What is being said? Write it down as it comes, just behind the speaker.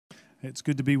It's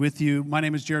good to be with you. My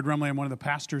name is Jared Rumley. I'm one of the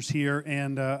pastors here,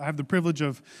 and I have the privilege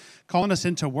of calling us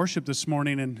into worship this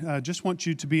morning, and just want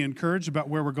you to be encouraged about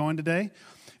where we're going today.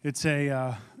 It's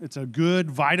a good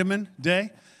vitamin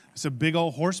day. It's a big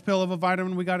old horse pill of a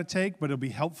vitamin we got to take, but it'll be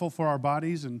helpful for our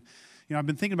bodies. And I've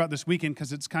been thinking about this weekend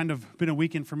because it's kind of been a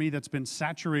weekend for me that's been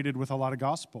saturated with a lot of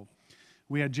gospel.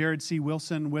 We had Jared C.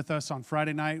 Wilson with us on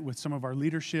Friday night with some of our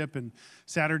leadership, and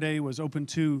Saturday was Open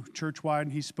 2 church-wide,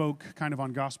 and he spoke kind of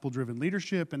on gospel-driven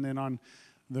leadership and then on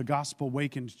the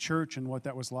gospel-awakened church and what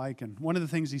that was like. And one of the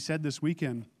things he said this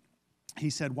weekend, he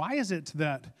said, why is it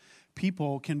that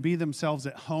people can be themselves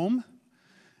at home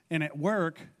and at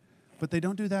work, but they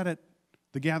don't do that at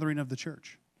the gathering of the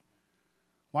church?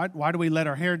 Why do we let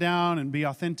our hair down and be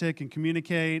authentic and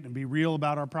communicate and be real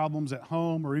about our problems at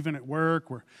home or even at work?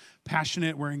 We're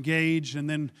passionate, we're engaged, and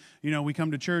then, we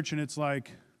come to church and it's like,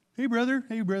 hey brother,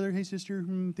 hey sister,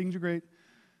 things are great.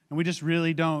 And we just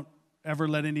really don't ever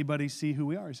let anybody see who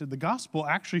we are. He said the gospel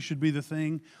actually should be the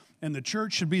thing, and the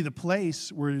church should be the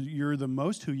place where you're the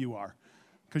most who you are,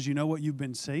 because you know what you've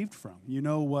been saved from. You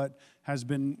know what has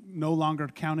been no longer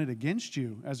counted against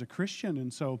you as a Christian.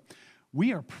 And so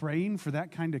we are praying for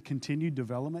that kind of continued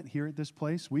development here at this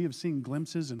place. We have seen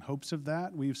glimpses and hopes of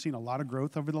that. We have seen a lot of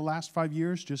growth over the last 5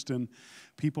 years just in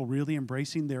people really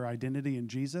embracing their identity in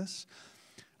Jesus.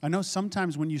 I know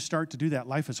sometimes when you start to do that,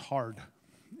 life is hard.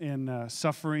 And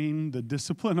suffering, the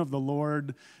discipline of the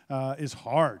Lord is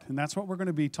hard. And that's what we're going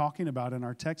to be talking about in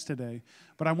our text today.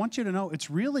 But I want you to know it's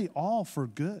really all for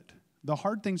good. The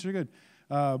hard things are good.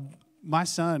 My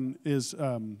son is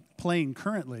playing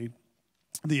currently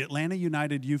the Atlanta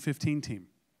United U15 team.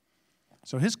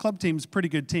 So his club team's a pretty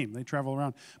good team. They travel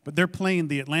around. But they're playing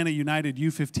the Atlanta United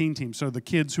U15 team, so the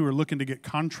kids who are looking to get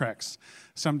contracts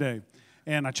someday.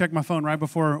 And I checked my phone right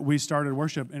before we started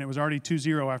worship, and it was already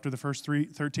 2-0 after the first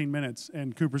 13 minutes,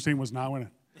 and Cooper's team was not winning.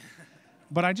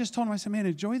 But I just told him, I said, man,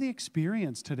 enjoy the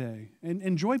experience today. And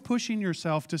enjoy pushing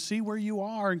yourself to see where you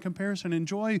are in comparison.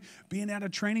 Enjoy being at a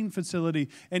training facility.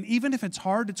 And even if it's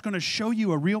hard, it's going to show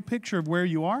you a real picture of where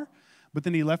you are. But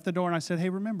then he left the door, and I said, hey,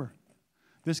 remember,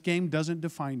 this game doesn't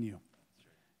define you.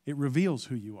 It reveals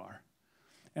who you are.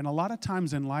 And a lot of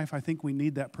times in life, I think we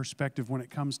need that perspective when it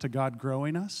comes to God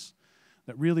growing us,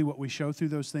 that really what we show through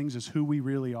those things is who we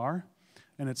really are,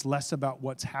 and it's less about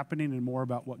what's happening and more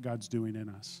about what God's doing in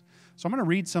us. So I'm going to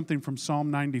read something from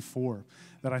Psalm 94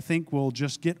 that I think will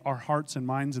just get our hearts and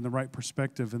minds in the right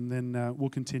perspective, and then we'll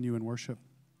continue in worship.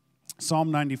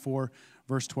 Psalm 94,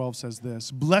 verse 12 says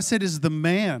this, blessed is the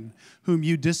man whom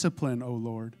you discipline, O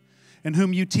Lord, and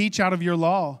whom you teach out of your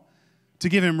law, to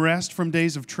give him rest from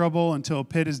days of trouble until a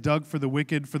pit is dug for the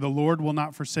wicked. For the Lord will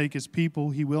not forsake his people.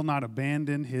 He will not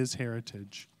abandon his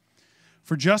heritage.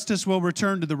 For justice will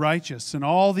return to the righteous, and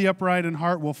all the upright in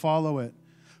heart will follow it.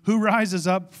 Who rises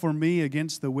up for me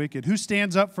against the wicked? Who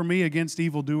stands up for me against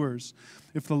evildoers?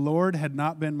 If the Lord had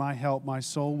not been my help, my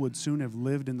soul would soon have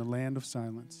lived in the land of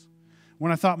silence.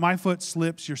 When I thought my foot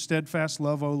slips, your steadfast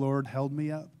love, O Lord, held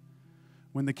me up.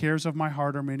 When the cares of my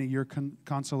heart are many, your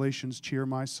consolations cheer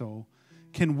my soul.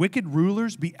 Can wicked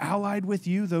rulers be allied with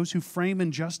you, those who frame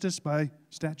injustice by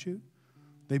statute?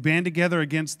 They band together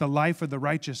against the life of the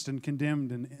righteous and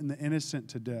condemned and the innocent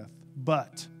to death.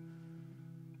 But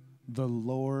the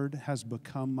Lord has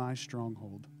become my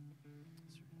stronghold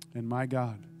and my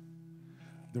God,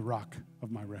 the rock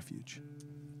of my refuge.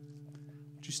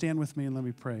 Would you stand with me and let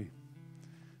me pray?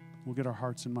 We'll get our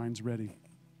hearts and minds ready.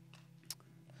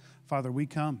 Father, we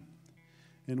come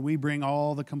and we bring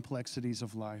all the complexities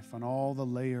of life and all the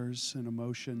layers and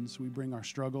emotions. We bring our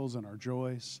struggles and our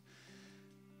joys.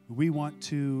 We want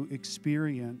to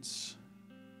experience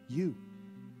you.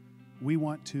 We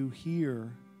want to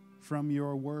hear from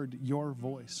your word, your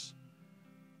voice.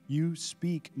 You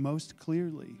speak most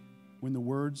clearly when the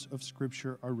words of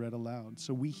Scripture are read aloud.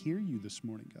 So we hear you this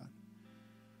morning, God.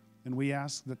 And we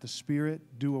ask that the Spirit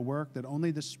do a work that only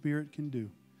the Spirit can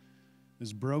do.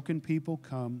 As broken people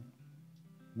come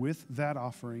with that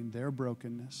offering, their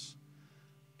brokenness,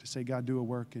 to say, God, do a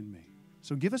work in me.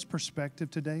 So give us perspective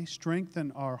today.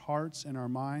 Strengthen our hearts and our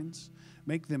minds.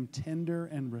 Make them tender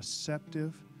and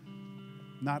receptive,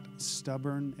 not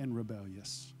stubborn and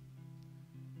rebellious.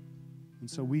 And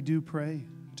so we do pray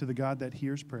to the God that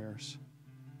hears prayers.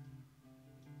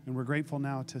 And we're grateful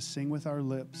now to sing with our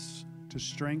lips, to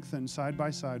strengthen side by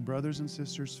side brothers and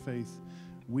sisters' faith.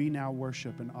 We now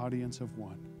worship an audience of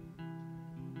one.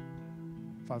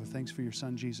 Father, thanks for your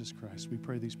Son, Jesus Christ. We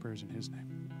pray these prayers in his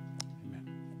name. Amen.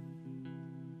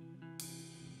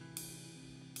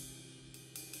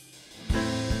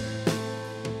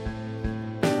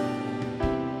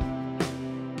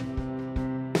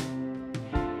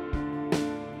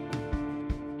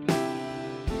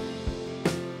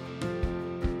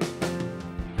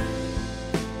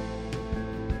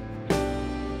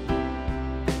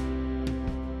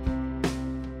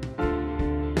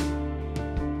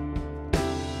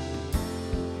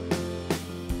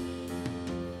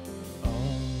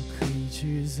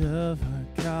 creatures of our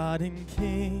God and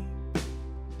King,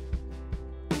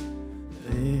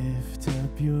 lift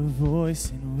up your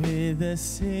voice and with us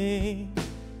sing.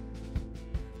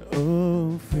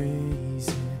 Oh, praise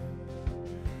Him.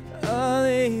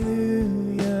 Hallelujah.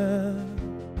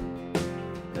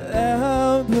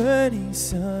 Thou burning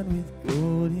sun with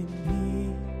golden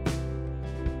beam,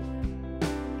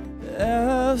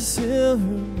 thou silver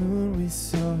moon with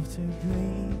softer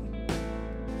gleam.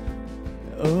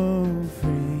 Oh,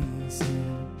 praise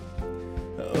Him.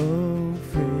 Oh,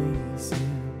 praise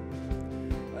Him.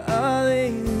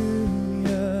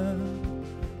 Hallelujah.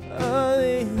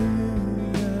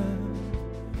 Hallelujah.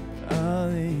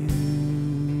 Hallelujah.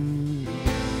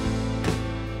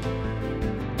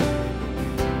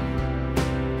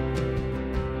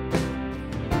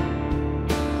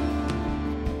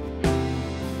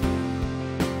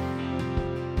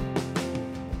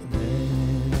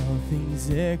 Let all things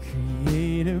their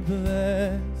Creator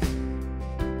bless,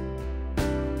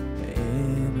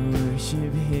 and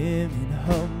worship Him in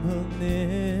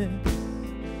humbleness.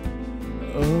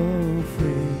 Oh,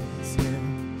 praise Him.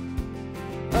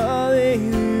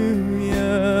 Hallelujah.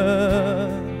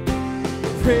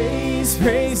 Praise,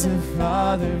 praise the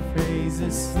Father, praise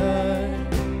the Son,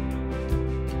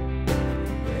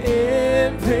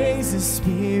 and praise the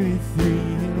Spirit, three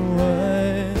in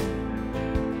one.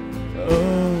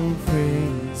 Oh,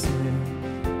 praise Him.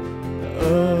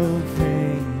 Oh,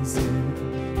 praise Him.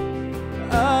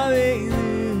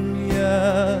 Hallelujah.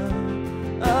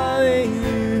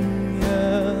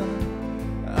 Hallelujah.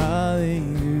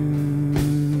 Hallelujah.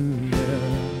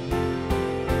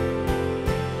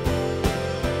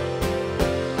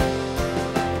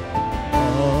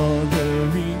 All the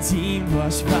redeemed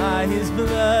washed by His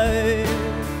blood,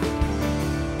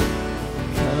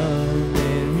 come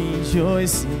and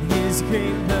rejoice in His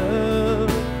great love.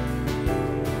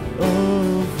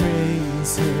 Oh,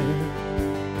 praise Him.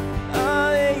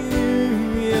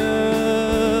 Hallelujah.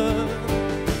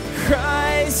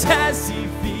 Christ has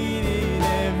defeated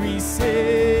every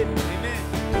sin. Amen.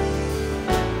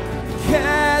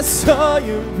 Cast all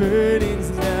your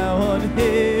burdens now on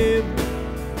Him.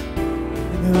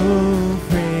 And oh,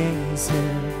 praise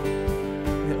Him.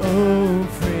 And oh,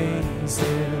 praise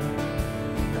Him.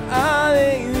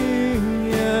 Hallelujah.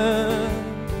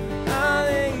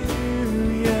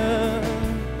 Hallelujah.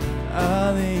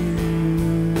 Hallelujah.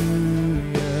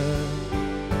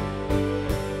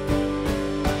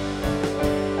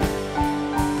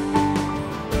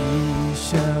 He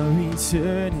shall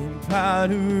return in power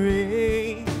to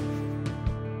reign.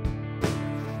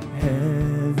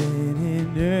 Heaven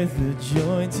and earth will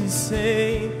join to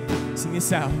sing. Sing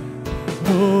this out.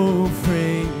 Oh,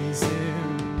 praise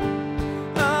Him.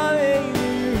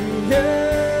 Hallelujah.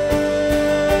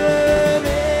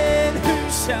 And who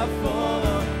shall fall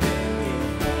on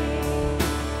bending knee?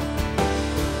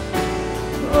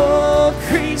 All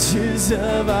creatures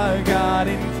of our God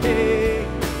and King.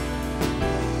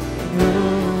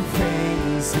 Oh,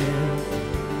 praise Him.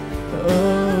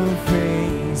 Oh,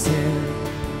 praise Him.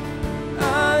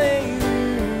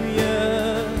 Hallelujah.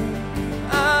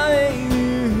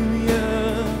 Hallelujah.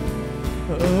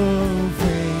 Oh,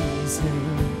 praise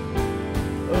Him.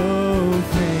 Oh,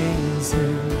 praise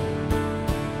Him.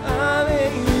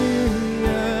 Hallelujah.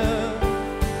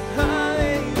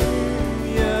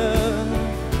 Hallelujah.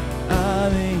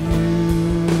 Hallelujah.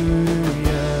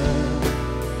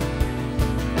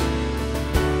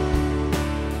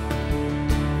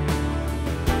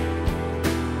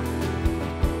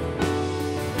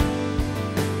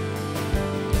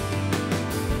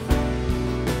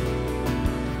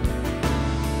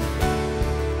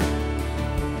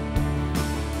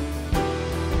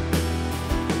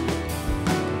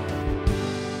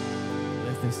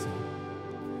 Lift this up.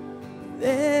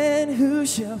 Then who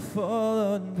shall fall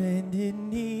on bended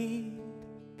knee?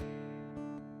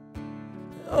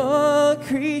 All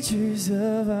creatures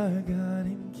of our God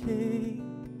and King.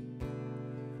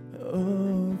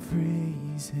 Oh,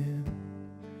 praise Him.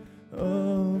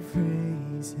 Oh,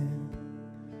 praise Him.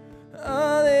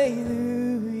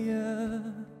 Hallelujah.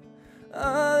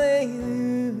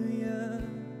 Hallelujah.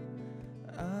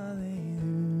 Hallelujah.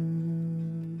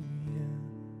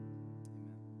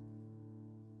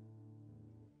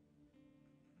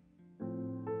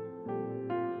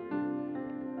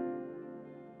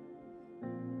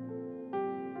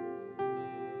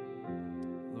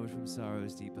 Lord, from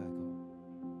sorrow's deep I call.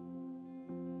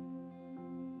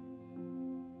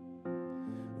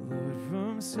 Lord,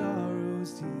 from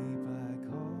sorrow's deep I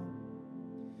call.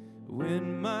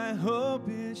 When my hope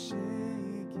is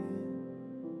shaken,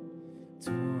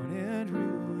 torn and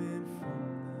ruined from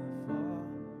the fall,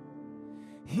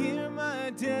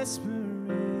 my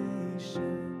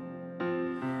desperation.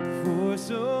 For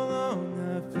so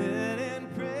long I've pled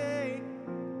and prayed,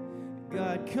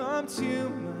 God, come to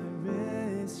my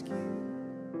rescue.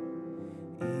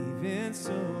 Even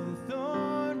so the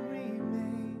thorn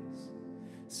remains,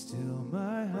 still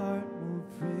my heart will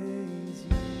praise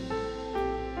you.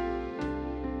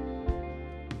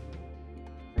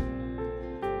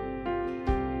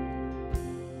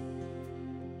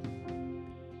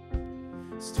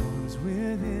 Storms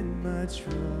within my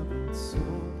troubled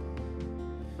soul,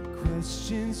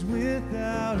 questions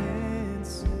without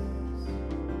answers.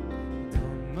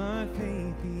 On my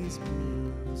faith these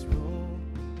billows roll.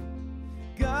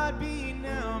 God, be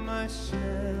now my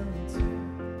shelter.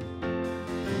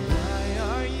 Why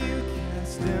are you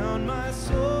cast down, my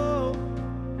soul?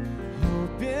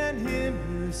 Hope in Him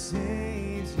who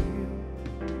saves you.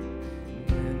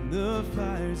 When the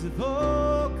fires of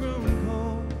old grow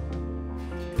cold,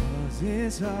 cause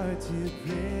it's hard to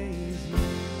praise you.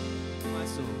 My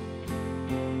soul.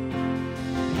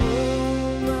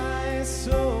 Oh, my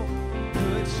soul,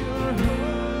 put your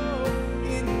hope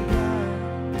in God,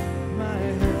 my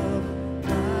help,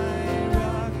 my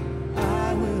rock,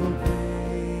 I will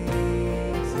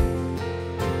praise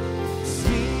Him.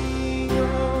 Sing,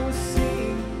 oh,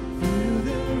 sing through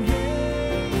the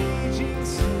raging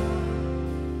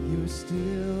storm. You're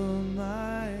still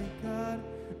my God,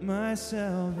 my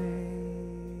salvation.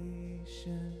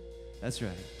 That's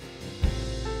right.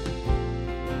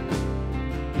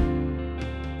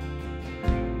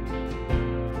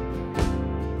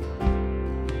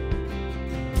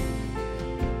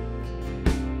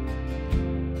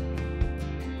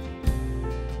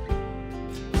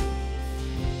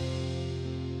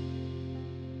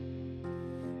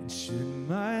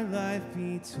 My life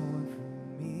be torn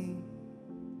from me,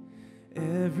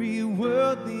 every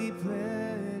worldly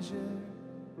pleasure,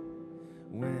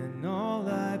 when all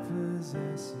I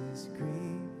possess is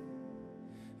grief.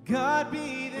 God,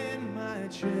 be then my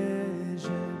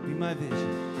treasure, be my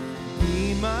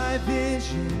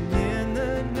vision in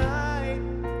the night,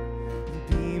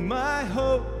 be my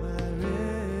hope, my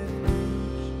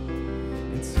refuge,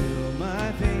 until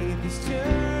my faith is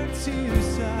turned to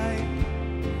sight.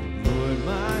 Lord,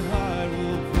 my heart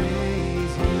will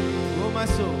praise you. Oh, my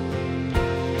soul.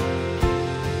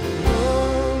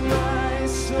 Oh, my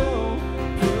soul,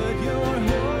 put your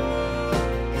hope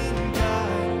in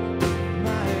God,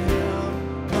 my help,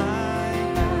 my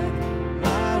God,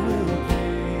 I will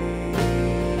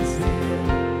praise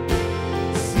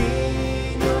Him.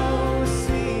 Sing, oh,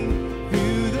 sing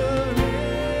through the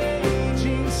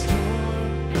raging storm.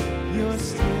 You're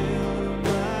still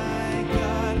my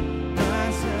God,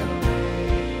 my salvation.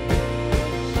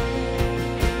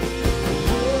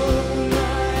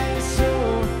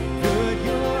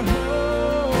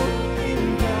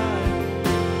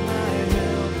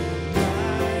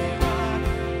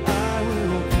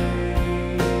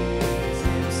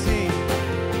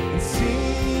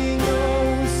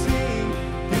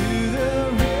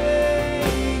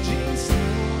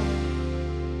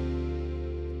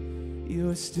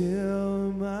 You're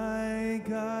still my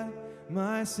God,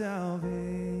 my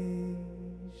salvation.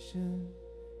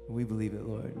 We believe it,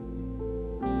 Lord.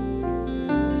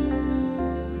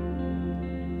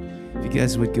 If you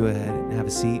guys would go ahead and have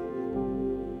a seat.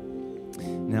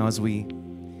 Now, as we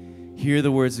hear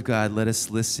the words of God, let us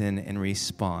listen and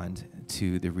respond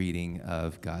to the reading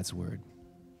of God's word.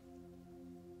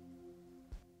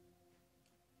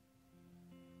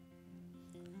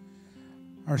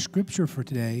 Our scripture for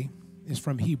today is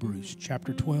from Hebrews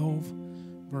chapter 12,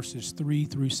 verses 3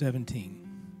 through 17,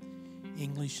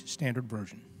 English Standard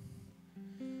Version.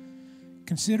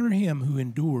 Consider him who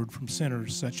endured from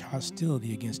sinners such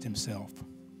hostility against himself,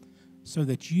 so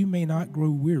that you may not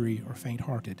grow weary or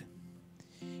faint-hearted.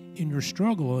 In your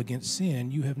struggle against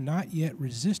sin, you have not yet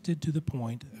resisted to the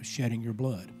point of shedding your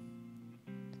blood.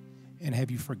 And have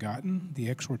you forgotten the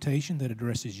exhortation that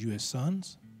addresses you as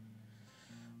sons?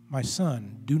 My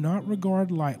son, do not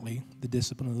regard lightly the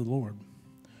discipline of the Lord,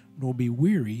 nor be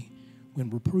weary when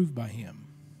reproved by him.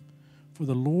 For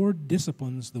the Lord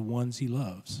disciplines the ones he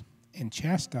loves, and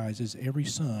chastises every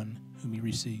son whom he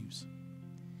receives.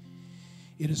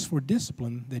 It is for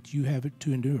discipline that you have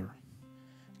to endure.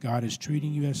 God is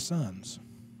treating you as sons.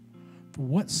 For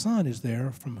what son is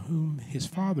there from whom his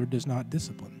father does not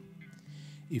discipline?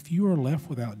 If you are left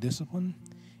without discipline,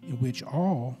 in which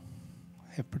all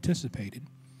have participated,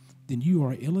 then you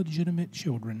are illegitimate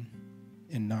children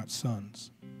and not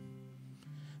sons.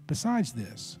 Besides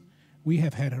this, we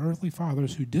have had earthly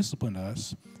fathers who disciplined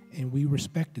us, and we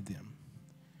respected them.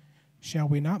 Shall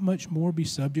we not much more be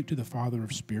subject to the Father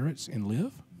of spirits and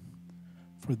live?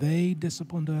 For they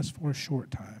disciplined us for a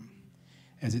short time,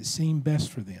 as it seemed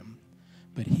best for them,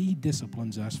 but he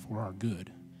disciplines us for our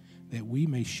good, that we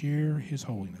may share his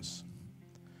holiness.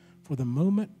 For the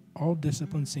moment, all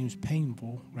discipline seems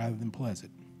painful rather than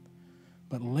pleasant,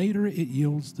 but later it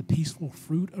yields the peaceful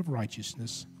fruit of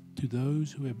righteousness to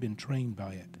those who have been trained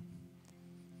by it.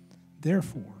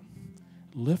 Therefore,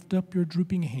 lift up your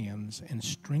drooping hands and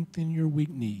strengthen your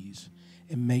weak knees,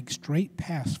 and make straight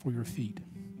paths for your feet,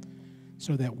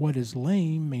 so that what is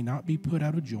lame may not be put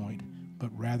out of joint,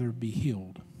 but rather be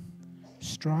healed.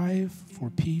 Strive for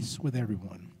peace with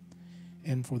everyone,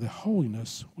 and for the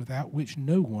holiness without which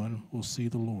no one will see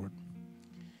the Lord.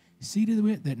 See to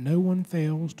it that no one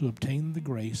fails to obtain the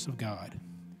grace of God,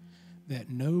 that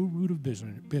no root of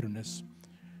bitterness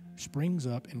springs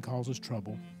up and causes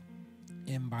trouble,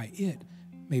 and by it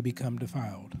may become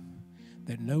defiled,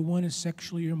 that no one is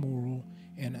sexually immoral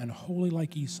and unholy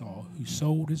like Esau, who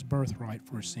sold his birthright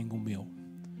for a single meal.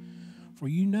 For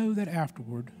you know that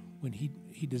afterward, when he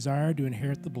desired to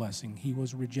inherit the blessing, he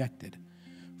was rejected,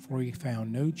 for he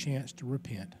found no chance to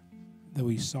repent, though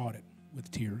he sought it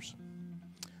with tears.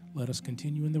 Let us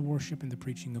continue in the worship and the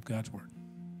preaching of God's word.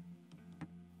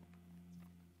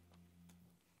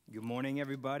 Good morning,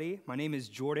 everybody. My name is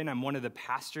Jordan. I'm one of the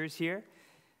pastors here.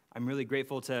 I'm really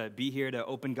grateful to be here to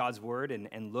open God's word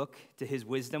and look to his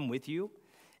wisdom with you.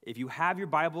 If you have your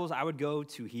Bibles, I would go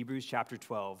to Hebrews chapter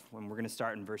 12, when we're going to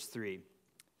start in verse 3.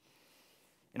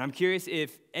 And I'm curious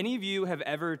if any of you have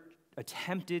ever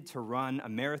attempted to run a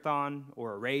marathon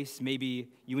or a race. Maybe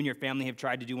you and your family have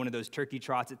tried to do one of those turkey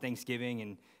trots at Thanksgiving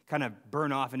and kind of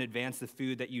burn off in advance the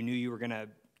food that you knew you were going to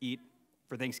eat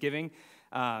for Thanksgiving.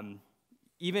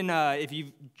 Even if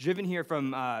you've driven here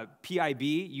from PIB,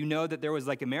 you know that there was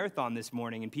like a marathon this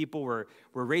morning, and people were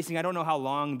racing. I don't know how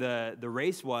long the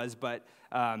race was, but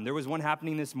there was one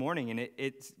happening this morning, and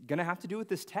it's going to have to do with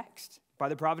this text, by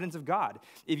the providence of God.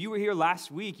 If you were here last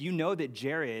week, you know that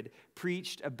Jared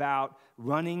preached about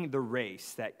running the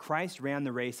race, that Christ ran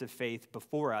the race of faith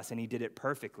before us, and he did it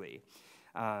perfectly.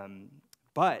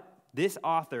 But this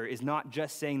author is not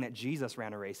just saying that Jesus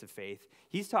ran a race of faith.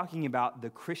 He's talking about the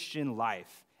Christian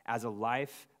life as a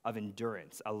life of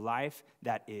endurance, a life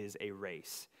that is a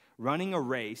race. Running a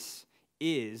race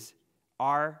is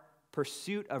our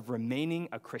pursuit of remaining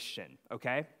a Christian,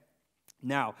 okay?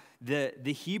 Now,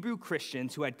 the Hebrew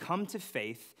Christians who had come to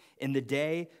faith in the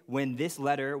day when this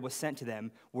letter was sent to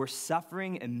them were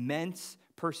suffering immense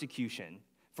persecution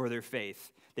for their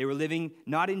faith. They were living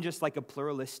not in just like a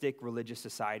pluralistic religious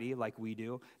society like we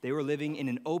do. They were living in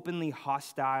an openly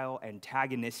hostile,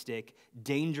 antagonistic,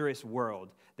 dangerous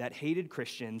world that hated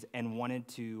Christians and wanted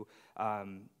to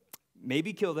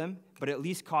maybe kill them, but at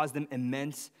least cause them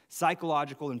immense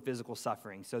psychological and physical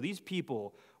suffering. So these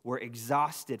people were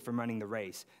exhausted from running the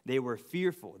race. They were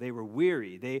fearful. They were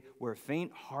weary. They were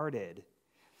faint-hearted.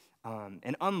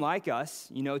 And unlike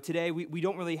us, today we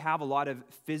don't really have a lot of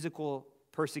physical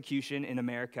persecution in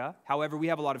America. However, we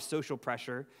have a lot of social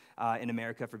pressure in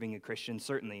America for being a Christian,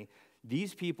 certainly.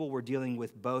 These people were dealing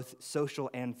with both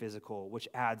social and physical, which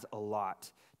adds a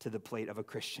lot to the plate of a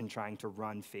Christian trying to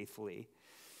run faithfully.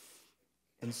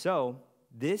 And so,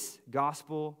 this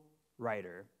gospel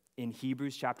writer in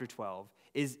Hebrews chapter 12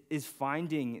 is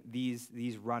finding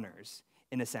these runners,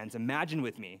 in a sense. Imagine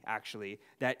with me, actually,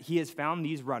 that he has found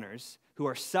these runners who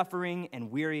are suffering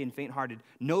and weary and faint-hearted,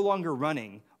 no longer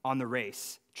running on the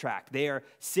race track. They are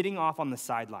sitting off on the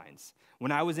sidelines.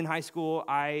 When I was in high school,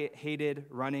 I hated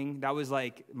running. That was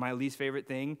like my least favorite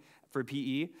thing for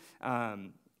PE.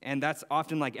 And that's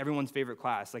often like everyone's favorite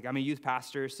class. Like I'm a youth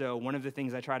pastor, so one of the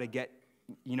things I try to get,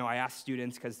 I ask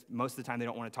students, because most of the time they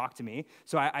don't want to talk to me.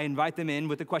 So I invite them in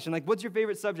with the question, like, what's your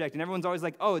favorite subject? And everyone's always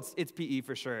like, oh, it's PE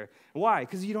for sure. Why?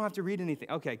 Because you don't have to read anything.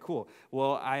 Okay, cool.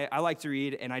 Well, I like to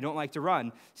read, and I don't like to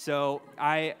run. So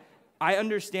I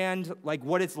understand like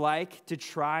what it's like to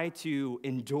try to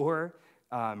endure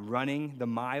running the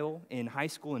mile in high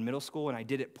school and middle school, and I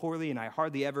did it poorly, and I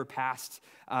hardly ever passed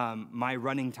my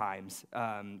running times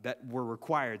that were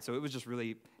required, so it was just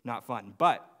really not fun.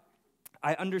 But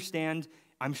I understand,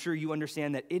 I'm sure you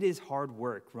understand, that it is hard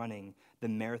work running the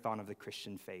marathon of the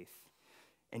Christian faith.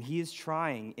 And he is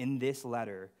trying in this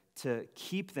letter to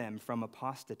keep them from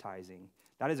apostatizing.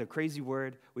 That is a crazy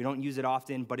word. We don't use it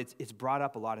often, but it's brought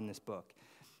up a lot in this book.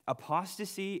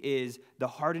 Apostasy is the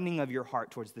hardening of your heart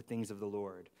towards the things of the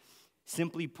Lord.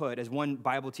 Simply put, as one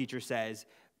Bible teacher says,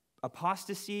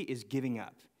 apostasy is giving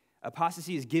up.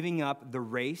 Apostasy is giving up the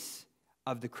race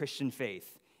of the Christian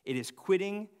faith. It is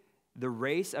quitting the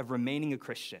race of remaining a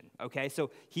Christian, okay?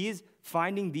 So he is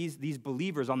finding these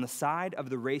believers on the side of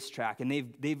the racetrack, and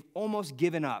they've almost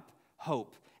given up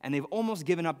hope. and they've almost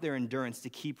given up their endurance to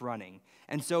keep running.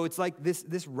 And so it's like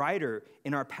this writer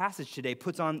in our passage today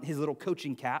puts on his little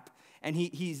coaching cap, and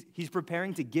he's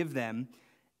preparing to give them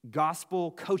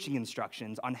gospel coaching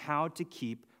instructions on how to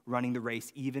keep running the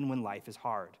race even when life is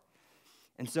hard.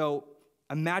 And so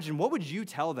imagine, what would you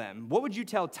tell them? What would you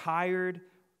tell tired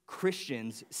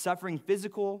Christians suffering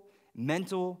physical,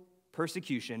 mental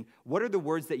persecution? What are the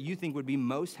words that you think would be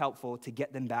most helpful to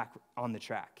get them back on the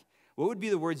track? What would be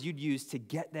the words you'd use to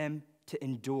get them to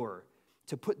endure,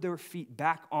 to put their feet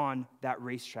back on that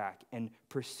racetrack and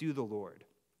pursue the Lord?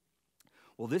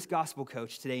 Well, this gospel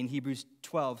coach today in Hebrews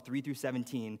 12, 3 through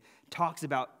 17, talks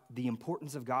about the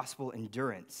importance of gospel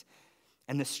endurance.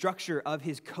 And the structure of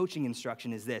his coaching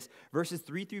instruction is this. Verses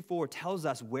 3 through 4 tells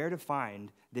us where to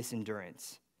find this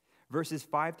endurance. Verses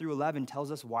 5 through 11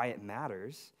 tells us why it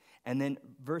matters. And then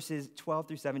verses 12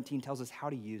 through 17 tells us how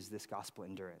to use this gospel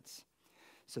endurance.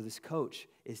 So this coach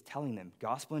is telling them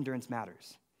gospel endurance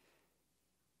matters.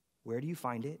 Where do you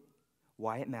find it?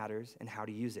 Why it matters, and how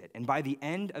to use it. And by the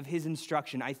end of his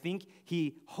instruction, I think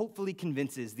he hopefully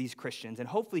convinces these Christians, and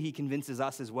hopefully he convinces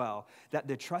us as well, that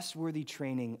the trustworthy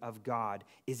training of God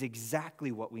is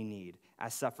exactly what we need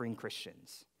as suffering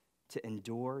Christians to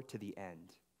endure to the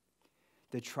end.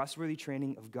 The trustworthy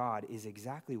training of God is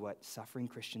exactly what suffering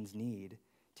Christians need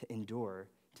to endure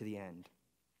to the end.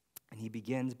 And he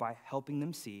begins by helping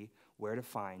them see where to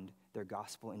find their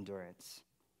gospel endurance.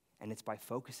 And it's by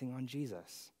focusing on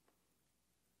Jesus.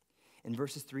 In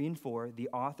verses 3 and 4, the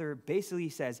author basically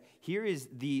says, here is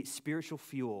the spiritual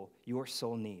fuel your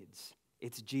soul needs.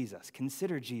 It's Jesus.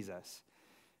 Consider Jesus.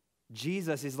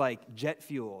 Jesus is like jet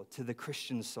fuel to the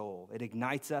Christian soul. It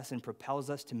ignites us and propels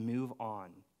us to move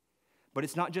on. But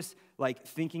it's not just like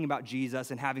thinking about Jesus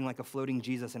and having like a floating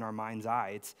Jesus in our mind's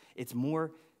eye. It's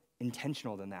more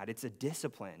intentional than that. It's a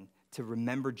discipline to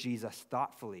remember Jesus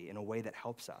thoughtfully in a way that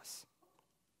helps us.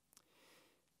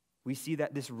 We see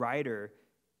that this writer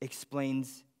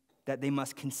explains that they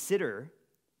must consider,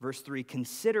 verse 3,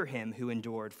 consider him who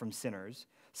endured from sinners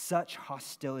such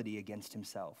hostility against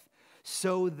himself,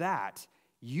 so that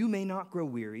you may not grow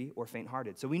weary or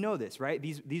faint-hearted. So we know this, right?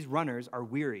 These runners are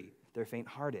weary, they're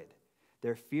faint-hearted,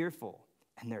 they're fearful,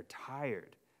 and they're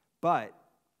tired. But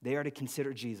they are to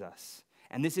consider Jesus.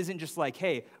 And this isn't just like,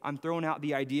 hey, I'm throwing out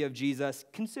the idea of Jesus,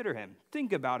 consider him,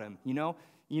 think about him,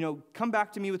 come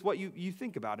back to me with what you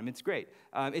think about him. It's great.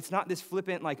 It's not this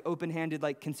flippant, like open-handed,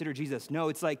 like consider Jesus. No,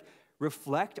 it's like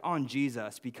reflect on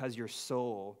Jesus because your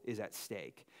soul is at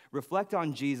stake. Reflect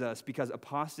on Jesus because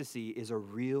apostasy is a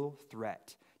real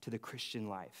threat to the Christian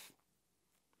life.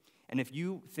 And if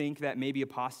you think that maybe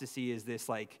apostasy is this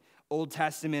like Old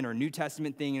Testament or New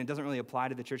Testament thing and it doesn't really apply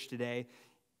to the church today,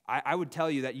 I would tell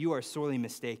you that you are sorely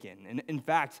mistaken. And in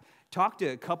fact, talk to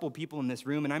a couple people in this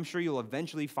room, and I'm sure you'll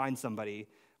eventually find somebody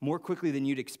more quickly than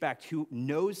you'd expect who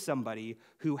knows somebody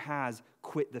who has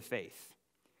quit the faith.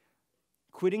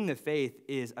 Quitting the faith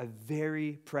is a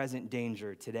very present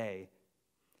danger today.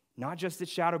 Not just at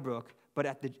Shadowbrook,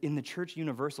 but in the church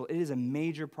universal. It is a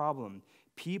major problem.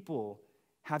 People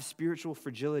have spiritual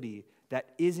fragility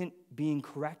that isn't being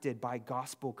corrected by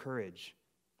gospel courage.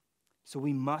 So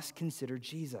we must consider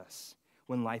Jesus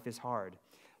when life is hard.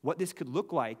 What this could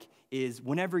look like is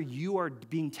whenever you are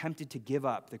being tempted to give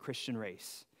up the Christian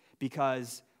race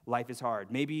because life is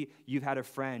hard. Maybe you've had a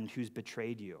friend who's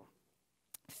betrayed you.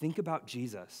 Think about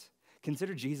Jesus.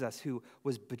 Consider Jesus, who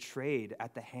was betrayed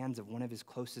at the hands of one of his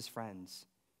closest friends,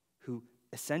 who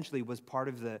essentially was part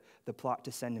of the plot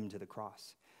to send him to the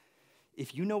cross.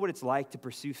 If you know what it's like to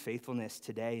pursue faithfulness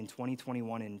today in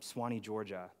 2021 in Suwanee,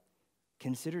 Georgia,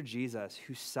 consider Jesus,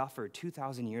 who suffered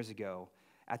 2,000 years ago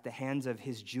at the hands of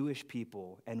his Jewish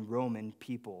people and Roman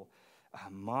people,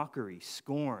 mockery,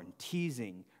 scorn,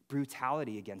 teasing,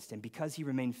 brutality against him because he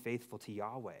remained faithful to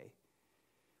Yahweh.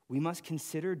 We must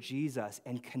consider Jesus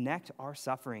and connect our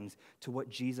sufferings to what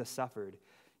Jesus suffered.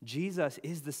 Jesus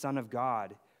is the Son of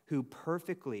God who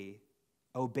perfectly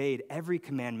obeyed every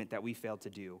commandment that we failed to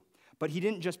do. But he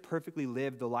didn't just perfectly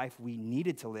live the life we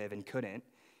needed to live and couldn't.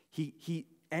 He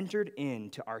entered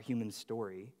into our human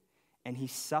story, and he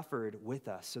suffered with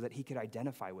us so that he could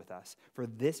identify with us for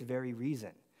this very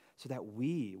reason, so that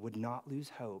we would not lose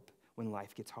hope when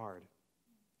life gets hard.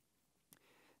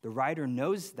 The writer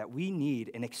knows that we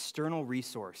need an external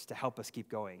resource to help us keep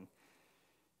going.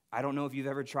 I don't know if you've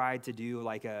ever tried to do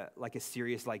like a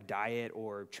serious diet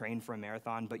or train for a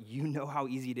marathon, but you know how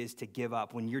easy it is to give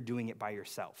up when you're doing it by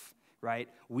yourself, right?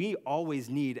 We always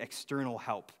need external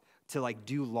help to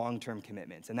do long-term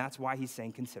commitments. And that's why he's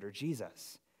saying, consider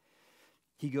Jesus.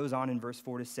 He goes on in verse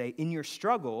 4 to say, in your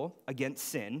struggle against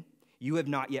sin, you have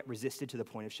not yet resisted to the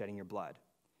point of shedding your blood.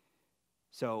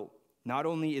 So not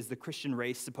only is the Christian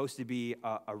race supposed to be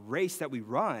a race that we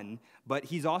run, but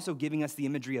he's also giving us the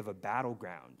imagery of a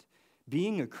battleground.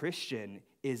 Being a Christian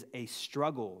is a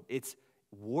struggle. It's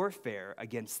warfare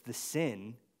against the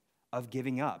sin of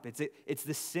giving up. It's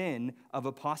the sin of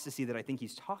apostasy that I think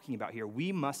he's talking about here.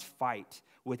 We must fight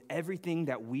with everything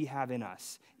that we have in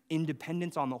us, in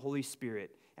dependence on the Holy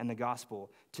Spirit and the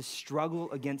gospel, to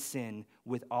struggle against sin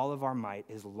with all of our might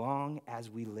as long as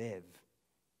we live.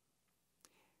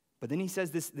 But then he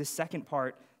says this second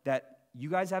part that you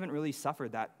guys haven't really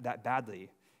suffered that badly.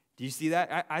 Do you see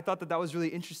that? I thought that was really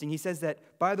interesting. He says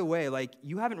that, by the way, like,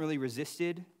 you haven't really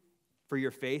resisted for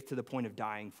your faith to the point of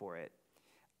dying for it.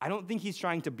 I don't think he's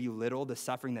trying to belittle the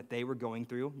suffering that they were going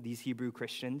through, these Hebrew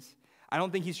Christians. I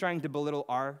don't think he's trying to belittle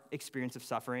our experience of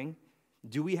suffering.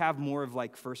 Do we have more of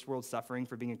like first world suffering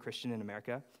for being a Christian in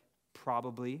America?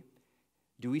 Probably.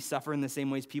 Do we suffer in the same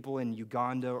ways people in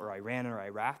Uganda or Iran or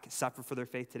Iraq suffer for their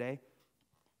faith today?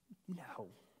 No,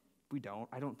 we don't.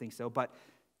 I don't think so. But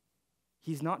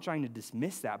he's not trying to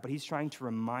dismiss that, but he's trying to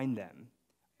remind them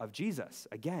of Jesus.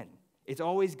 Again, it's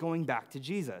always going back to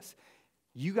Jesus.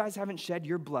 You guys haven't shed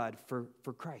your blood for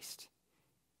Christ.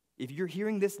 If you're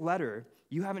hearing this letter,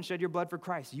 you haven't shed your blood for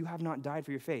Christ. You have not died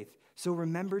for your faith. So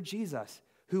remember Jesus,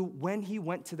 who, when he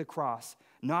went to the cross,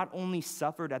 not only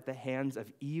suffered at the hands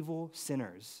of evil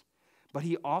sinners, but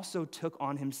he also took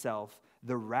on himself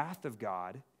the wrath of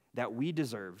God that we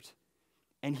deserved.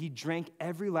 And he drank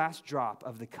every last drop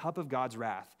of the cup of God's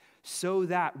wrath, so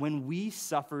that when we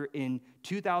suffer in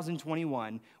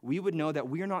 2021, we would know that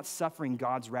we are not suffering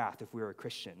God's wrath if we are a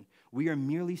Christian. We are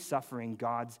merely suffering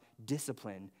God's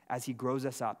discipline as he grows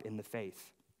us up in the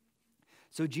faith.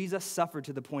 So Jesus suffered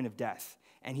to the point of death,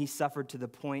 and he suffered to the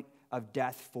point of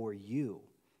death for you.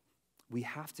 We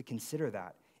have to consider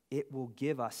that. It will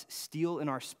give us steel in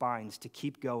our spines to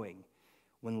keep going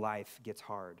when life gets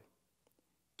hard.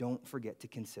 Don't forget to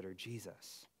consider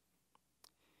Jesus.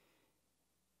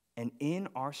 And in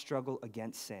our struggle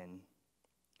against sin,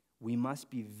 we must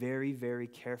be very, very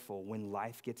careful when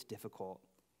life gets difficult,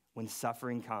 when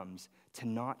suffering comes, to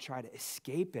not try to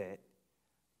escape it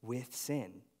with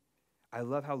sin. I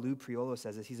love how Lou Priolo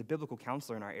says this. He's a biblical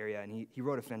counselor in our area, and he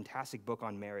wrote a fantastic book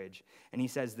on marriage. And he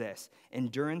says this: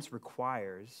 endurance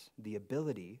requires the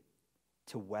ability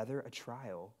to weather a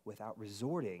trial without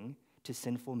resorting to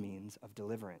sinful means of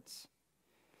deliverance.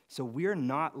 So we're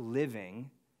not living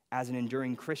as an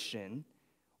enduring Christian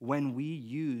when we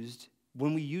use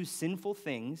sinful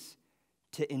things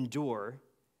to endure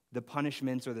the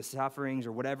punishments or the sufferings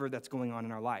or whatever that's going on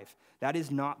in our life. That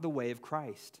is not the way of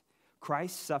Christ.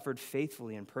 Christ suffered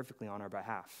faithfully and perfectly on our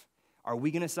behalf. Are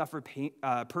we going to suffer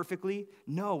perfectly?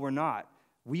 No, we're not.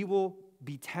 We will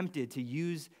be tempted to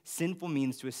use sinful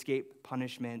means to escape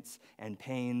punishments and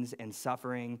pains and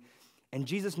suffering. And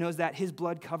Jesus knows that. His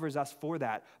blood covers us for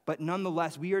that. But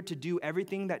nonetheless, we are to do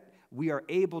everything that we are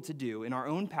able to do in our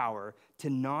own power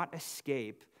to not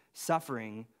escape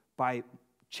suffering by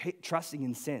trusting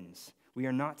in sins. We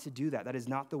are not to do that. That is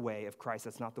not the way of Christ.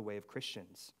 That's not the way of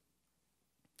Christians.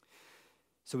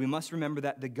 So we must remember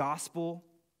that the gospel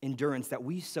endurance that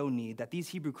we so need, that these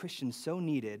Hebrew Christians so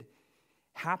needed,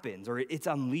 happens, or it's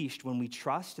unleashed when we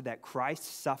trust that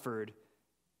Christ suffered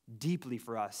deeply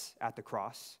for us at the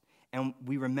cross. And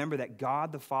we remember that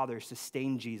God the Father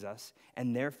sustained Jesus,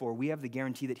 and therefore we have the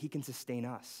guarantee that he can sustain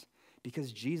us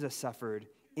because Jesus suffered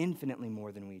infinitely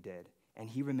more than we did, and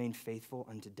he remained faithful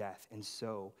unto death, and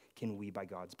so can we by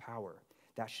God's power.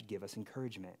 That should give us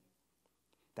encouragement.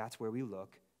 That's where we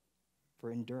look for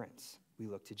endurance. We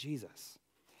look to Jesus.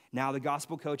 Now the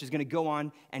gospel coach is going to go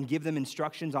on and give them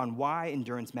instructions on why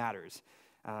endurance matters.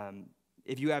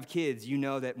 If you have kids, you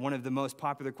know that one of the most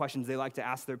popular questions they like to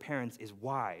ask their parents is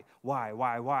why? Why,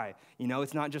 why, why? You know,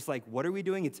 it's not just like, what are we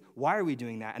doing? It's why are we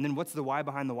doing that? And then what's the why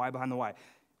behind the why behind the why?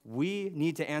 We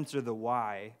need to answer the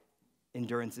why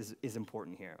endurance is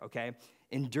important here, okay?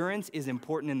 Endurance is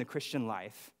important in the Christian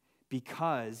life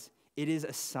because it is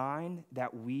a sign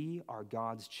that we are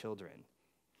God's children.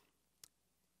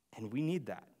 And we need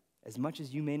that. As much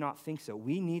as you may not think so,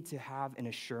 we need to have an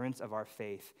assurance of our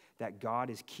faith that God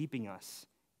is keeping us,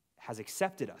 has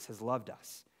accepted us, has loved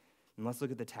us. And let's look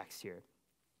at the text here.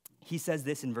 He says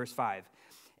this in verse 5.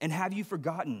 And have you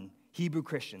forgotten, Hebrew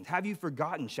Christians, have you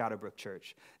forgotten, Shadowbrook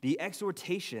Church, the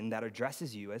exhortation that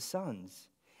addresses you as sons?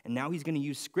 And now he's going to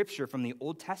use scripture from the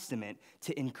Old Testament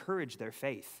to encourage their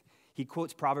faith. He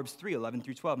quotes Proverbs 3:11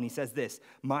 through 12, and he says this: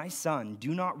 my son,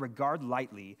 do not regard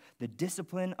lightly the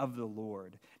discipline of the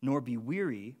Lord, nor be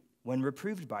weary when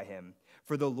reproved by him.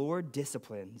 For the Lord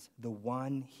disciplines the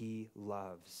one he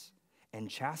loves, and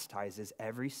chastises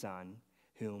every son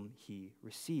whom he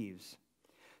receives.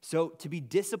 So to be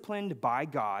disciplined by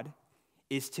God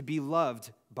is to be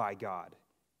loved by God.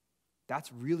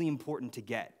 That's really important to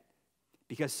get.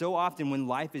 Because so often when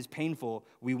life is painful,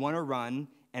 we want to run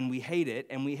and we hate it,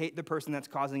 and we hate the person that's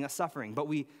causing us suffering. But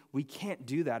we can't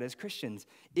do that as Christians.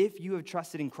 If you have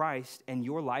trusted in Christ and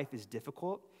your life is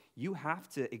difficult, you have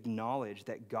to acknowledge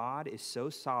that God is so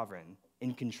sovereign,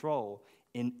 in control,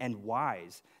 and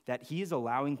wise, that he is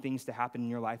allowing things to happen in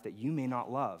your life that you may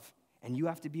not love. And you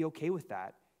have to be okay with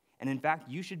that. And in fact,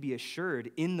 you should be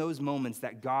assured in those moments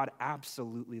that God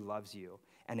absolutely loves you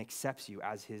and accepts you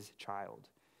as his child.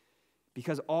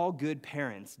 Because all good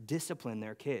parents discipline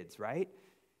their kids, right?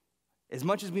 As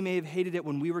much as we may have hated it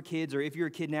when we were kids, or if you're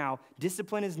a kid now,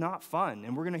 discipline is not fun.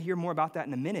 And we're going to hear more about that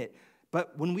in a minute.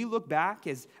 But when we look back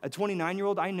as a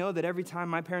 29-year-old, I know that every time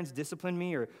my parents disciplined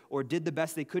me or did the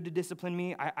best they could to discipline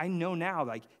me, I know now,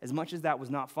 like, as much as that was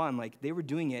not fun, like, they were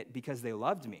doing it because they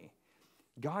loved me.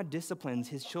 God disciplines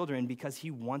his children because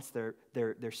he wants their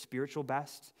spiritual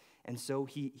best, and so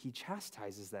he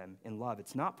chastises them in love.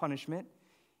 It's not punishment.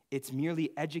 It's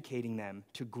merely educating them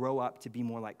to grow up to be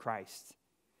more like Christ.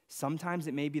 Sometimes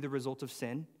it may be the result of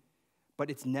sin, but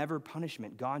it's never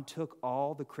punishment. God took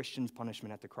all the Christian's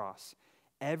punishment at the cross.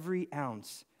 Every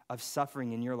ounce of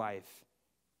suffering in your life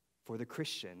for the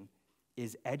Christian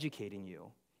is educating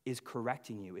you, is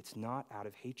correcting you. It's not out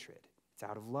of hatred. It's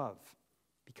out of love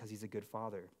because he's a good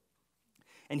father.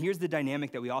 And here's the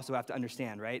dynamic that we also have to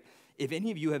understand, right? If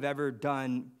any of you have ever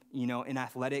done, an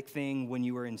athletic thing when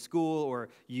you were in school, or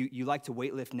you like to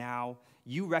weightlift now,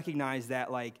 you recognize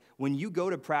that, like, when you go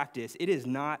to practice, it is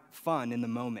not fun in the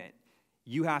moment.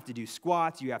 You have to do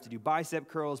squats, you have to do bicep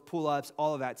curls, pull-ups,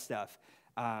 all of that stuff.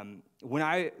 When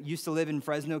I used to live in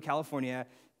Fresno, California,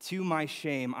 to my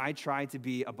shame, I tried to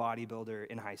be a bodybuilder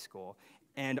in high school.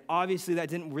 And obviously that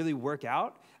didn't really work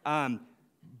out.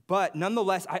 But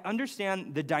nonetheless, I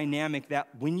understand the dynamic that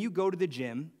when you go to the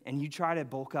gym and you try to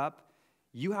bulk up,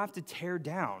 you have to tear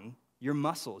down your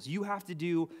muscles. You have to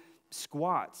do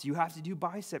squats. You have to do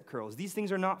bicep curls. These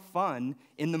things are not fun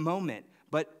in the moment.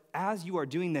 But as you are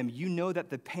doing them, you know that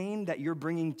the pain that you're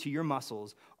bringing to your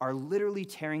muscles are literally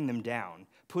tearing them down,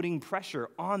 putting pressure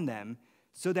on them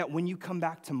so that when you come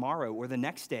back tomorrow or the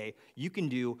next day, you can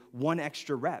do one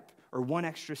extra rep or one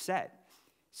extra set.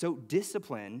 So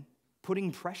discipline,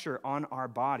 putting pressure on our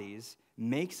bodies,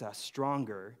 makes us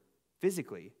stronger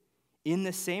physically. In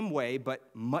the same way, but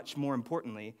much more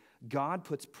importantly, God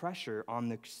puts pressure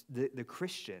on the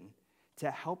Christian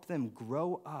to help them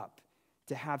grow up,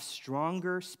 to have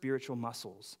stronger spiritual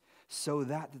muscles so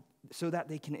that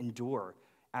they can endure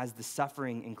as the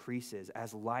suffering increases,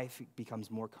 as life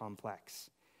becomes more complex.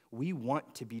 We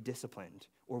want to be disciplined,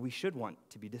 or we should want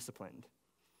to be disciplined.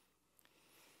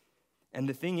 And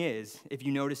the thing is, if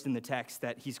you noticed in the text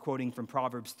that he's quoting from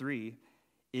Proverbs 3,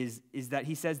 is that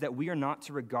he says that we are not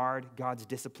to regard God's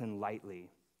discipline lightly.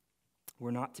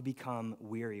 We're not to become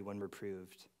weary when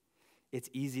reproved. It's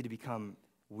easy to become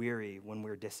weary when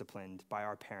we're disciplined by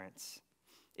our parents.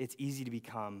 It's easy to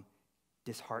become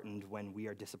disheartened when we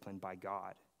are disciplined by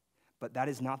God. But that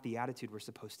is not the attitude we're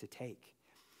supposed to take.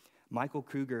 Michael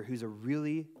Kruger, who's a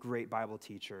really great Bible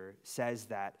teacher, says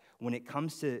that when it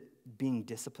comes to being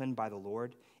disciplined by the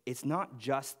Lord, it's not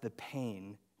just the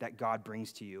pain that God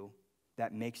brings to you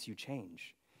that makes you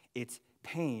change. It's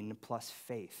pain plus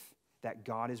faith that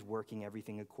God is working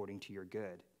everything according to your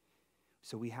good.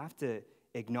 So we have to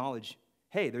acknowledge,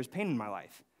 hey, there's pain in my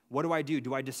life. What do?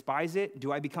 Do I despise it?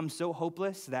 Do I become so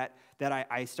hopeless that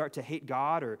I start to hate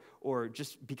God or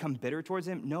just become bitter towards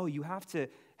him? No, you have to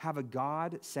have a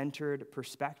God-centered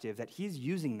perspective that he's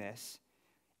using this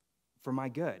for my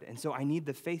good. And so I need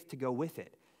the faith to go with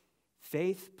it.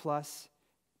 Faith plus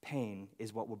pain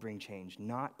is what will bring change,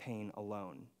 not pain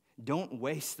alone. Don't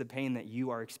waste the pain that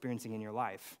you are experiencing in your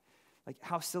life. Like,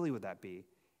 how silly would that be?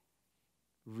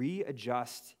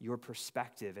 Readjust your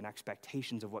perspective and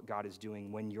expectations of what God is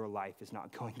doing when your life is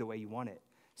not going the way you want it,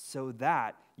 so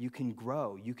that you can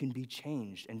grow, you can be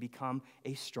changed, and become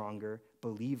a stronger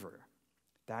believer.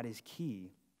 That is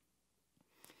key.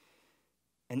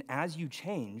 And as you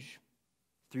change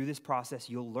through this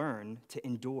process, you'll learn to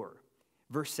endure.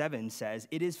 Verse 7 says,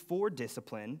 it is for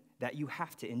discipline that you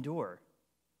have to endure.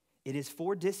 It is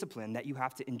for discipline that you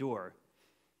have to endure.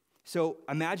 So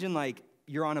imagine, like,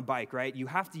 you're on a bike, right? You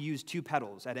have to use two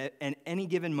pedals at any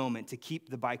given moment to keep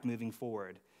the bike moving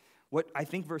forward. What I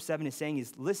think verse 7 is saying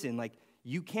is, listen, like,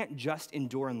 you can't just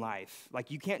endure in life.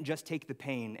 Like, you can't just take the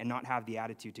pain and not have the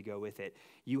attitude to go with it.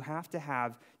 You have to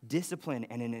have discipline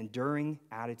and an enduring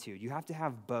attitude. You have to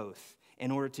have both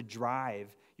in order to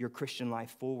drive your Christian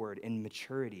life forward in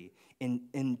maturity,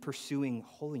 in pursuing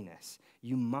holiness.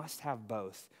 You must have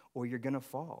both, or you're going to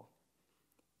fall.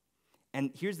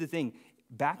 And here's the thing.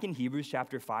 Back in Hebrews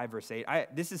chapter 5, verse 8,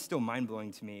 this is still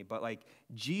mind-blowing to me, but like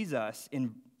Jesus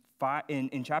in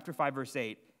chapter 5, verse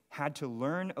 8, had to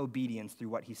learn obedience through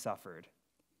what he suffered.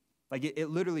 Like it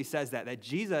literally says that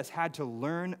Jesus had to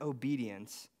learn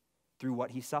obedience through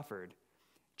what he suffered.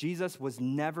 Jesus was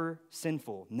never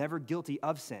sinful, never guilty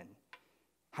of sin.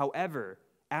 However,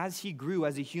 as he grew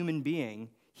as a human being,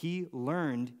 he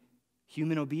learned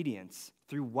human obedience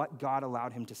through what God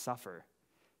allowed him to suffer.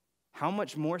 How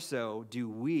much more so do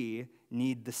we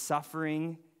need the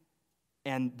suffering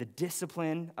and the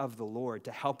discipline of the Lord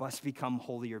to help us become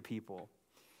holier people?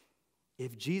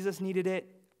 If Jesus needed it,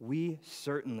 we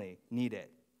certainly need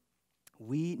it.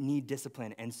 We need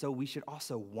discipline, and so we should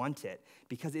also want it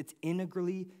because it's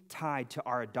integrally tied to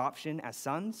our adoption as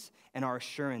sons and our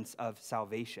assurance of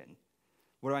salvation.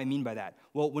 What do I mean by that?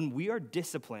 Well, when we are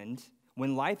disciplined,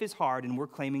 when life is hard and we're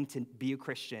claiming to be a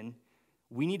Christian,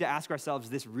 we need to ask ourselves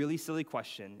this really silly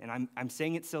question, and I'm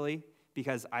saying it silly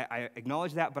because I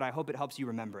acknowledge that, but I hope it helps you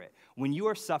remember it. When you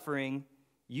are suffering,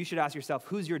 you should ask yourself,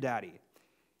 who's your daddy?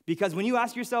 Because when you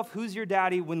ask yourself, who's your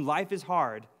daddy when life is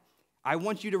hard, I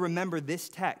want you to remember this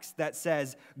text that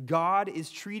says, God is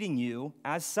treating you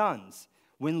as sons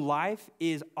when life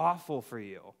is awful for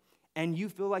you and you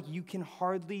feel like you can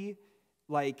hardly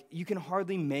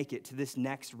make it to this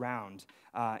next round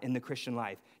in the Christian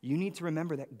life. You need to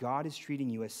remember that God is treating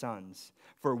you as sons.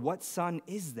 For what son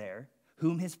is there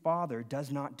whom his father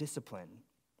does not discipline?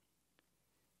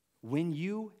 When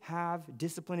you have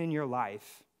discipline in your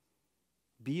life,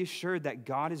 be assured that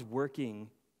God is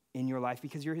working in your life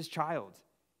because you're his child.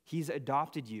 He's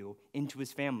adopted you into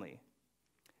his family.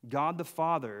 God the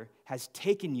Father has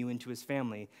taken you into his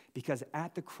family because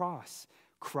at the cross,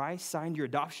 Christ signed your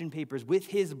adoption papers with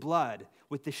his blood,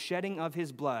 with the shedding of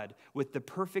his blood, with the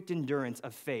perfect endurance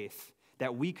of faith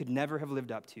that we could never have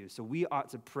lived up to. So we ought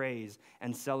to praise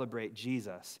and celebrate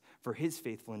Jesus for his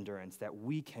faithful endurance that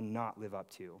we cannot live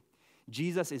up to.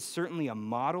 Jesus is certainly a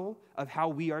model of how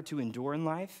we are to endure in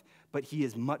life, but he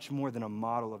is much more than a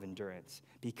model of endurance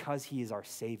because he is our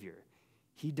Savior.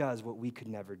 He does what we could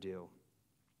never do,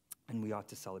 and we ought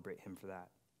to celebrate him for that.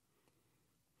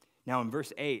 Now, in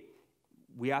verse 8,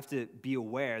 we have to be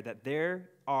aware that there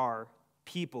are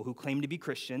people who claim to be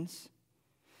Christians,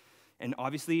 and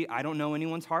obviously, I don't know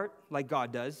anyone's heart like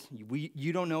God does.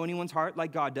 You don't know anyone's heart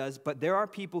like God does, but there are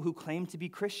people who claim to be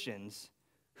Christians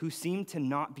who seem to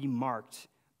not be marked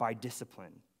by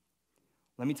discipline.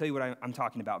 Let me tell you what I'm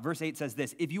talking about. Verse 8 says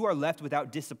this, if you are left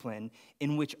without discipline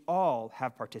in which all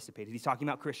have participated, he's talking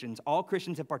about Christians, all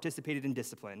Christians have participated in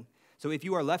discipline. So if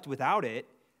you are left without it,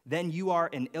 then you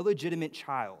are an illegitimate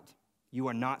child. You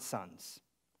are not sons.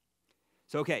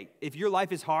 So, okay, if your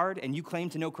life is hard and you claim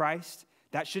to know Christ,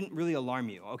 that shouldn't really alarm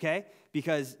you, okay?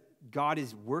 Because God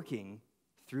is working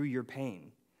through your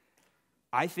pain.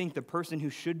 I think the person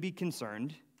who should be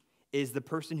concerned is the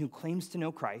person who claims to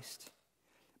know Christ,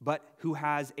 but who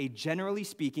has a, generally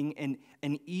speaking,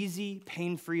 an easy,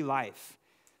 pain-free life.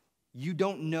 You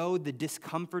don't know the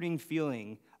discomforting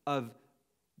feeling of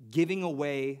giving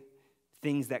away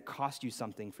things that cost you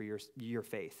something for your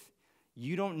faith.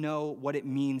 You don't know what it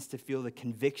means to feel the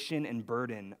conviction and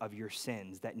burden of your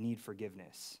sins that need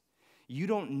forgiveness. You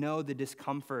don't know the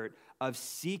discomfort of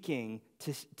seeking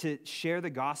to share the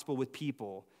gospel with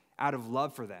people out of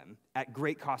love for them at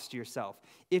great cost to yourself.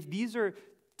 If these are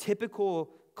typical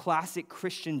classic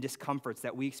Christian discomforts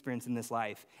that we experience in this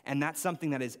life, and that's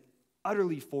something that is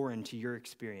utterly foreign to your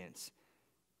experience,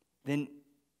 then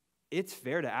it's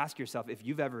fair to ask yourself if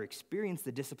you've ever experienced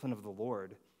the discipline of the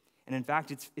Lord. And in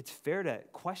fact, it's fair to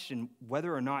question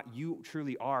whether or not you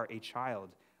truly are a child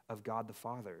of God the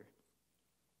Father.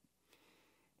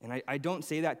 And I don't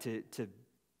say that to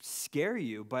scare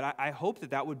you, but I hope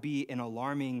that would be an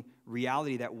alarming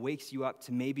reality that wakes you up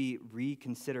to maybe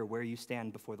reconsider where you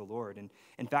stand before the Lord. And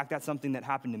in fact, that's something that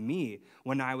happened to me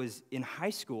when I was in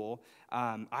high school.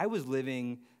 I was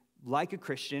living like a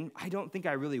Christian. I don't think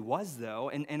I really was, though,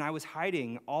 and I was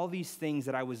hiding all these things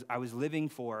that I was living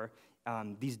for,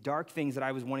 these dark things that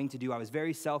I was wanting to do. I was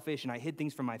very selfish, and I hid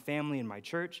things from my family and my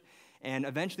church. And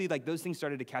eventually, those things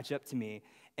started to catch up to me,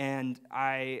 and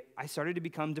I started to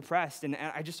become depressed, and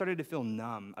I just started to feel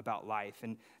numb about life.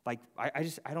 And I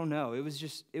don't know.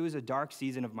 It was a dark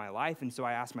season of my life, and so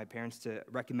I asked my parents to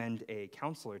recommend a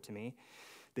counselor to me.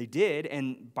 They did,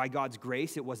 and by God's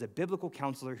grace, it was a biblical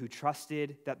counselor who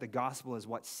trusted that the gospel is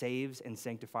what saves and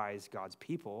sanctifies God's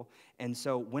people. And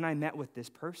so when I met with this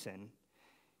person,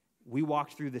 we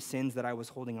walked through the sins that I was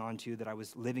holding on to, that I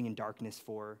was living in darkness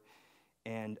for.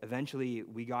 And eventually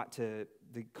we got to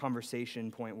the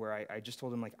conversation point where I just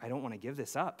told him, like, I don't want to give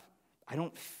this up. I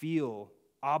don't feel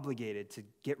obligated to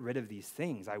get rid of these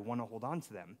things. I want to hold on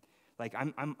to them. Like,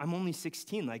 I'm only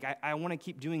 16. Like, I want to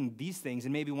keep doing these things,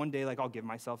 and maybe one day, like, I'll give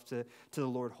myself to the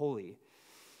Lord wholly.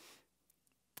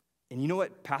 And you know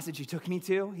what passage he took me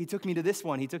to? He took me to this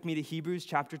one. He took me to Hebrews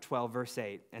chapter 12, verse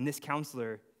 8. And this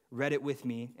counselor read it with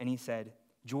me, and he said,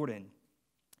 Jordan,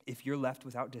 if you're left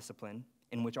without discipline,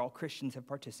 in which all Christians have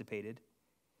participated,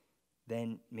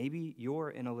 then maybe you're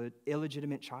an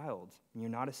illegitimate child, and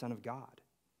you're not a son of God.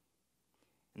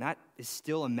 And that is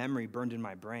still a memory burned in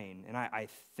my brain. And I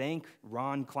thank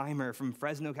Ron Clymer from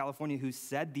Fresno, California, who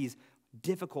said these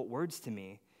difficult words to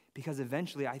me, because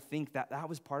eventually I think that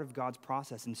was part of God's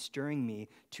process in stirring me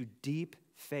to deep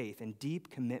faith and deep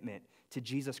commitment to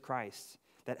Jesus Christ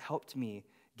that helped me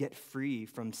get free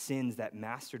from sins that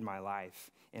mastered my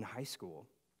life in high school.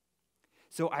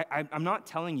 So I'm not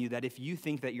telling you that if you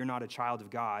think that you're not a child of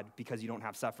God because you don't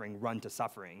have suffering, run to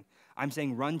suffering. I'm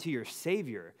saying run to your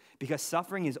Savior, because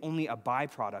suffering is only a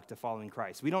byproduct of following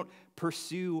Christ. We don't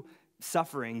pursue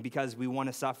suffering because we want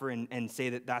to suffer and say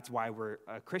that that's why we're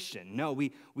a Christian. No,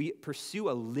 we pursue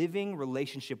a living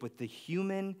relationship with the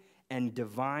human and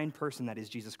divine person that is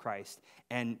Jesus Christ.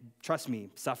 And trust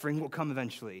me, suffering will come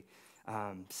eventually.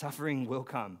 Suffering will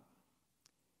come.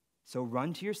 So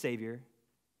run to your Savior,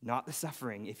 not the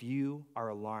suffering, if you are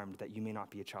alarmed that you may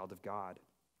not be a child of God.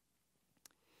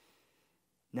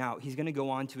 Now, he's going to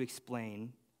go on to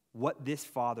explain what this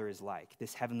Father is like,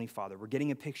 this Heavenly Father. We're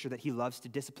getting a picture that he loves to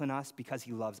discipline us because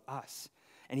he loves us.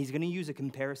 And he's going to use a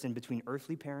comparison between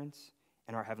earthly parents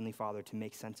and our Heavenly Father to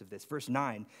make sense of this. Verse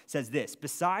 9 says this,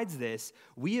 besides this,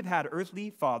 we have had earthly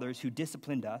fathers who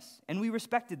disciplined us, and we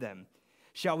respected them.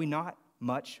 Shall we not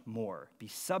much more be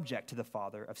subject to the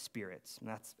Father of spirits? And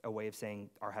that's a way of saying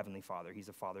our Heavenly Father. He's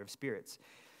a Father of spirits.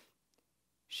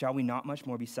 Shall we not much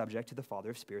more be subject to the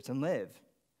Father of spirits and live?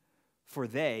 For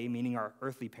they, meaning our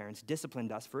earthly parents,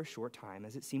 disciplined us for a short time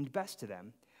as it seemed best to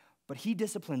them. But he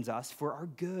disciplines us for our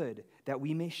good, that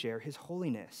we may share his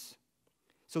holiness.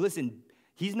 So listen,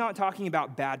 he's not talking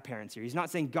about bad parents here. He's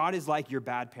not saying God is like your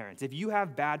bad parents. If you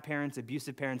have bad parents,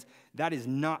 abusive parents, that is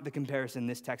not the comparison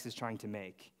this text is trying to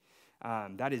make.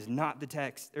 That is not the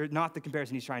text, or not the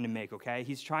comparison he's trying to make, okay?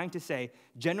 He's trying to say,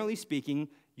 generally speaking,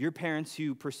 your parents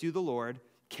who pursue the Lord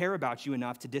care about you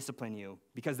enough to discipline you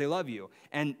because they love you.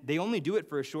 And they only do it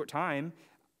for a short time.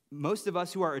 Most of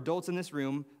us who are adults in this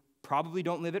room probably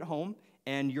don't live at home,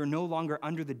 and you're no longer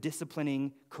under the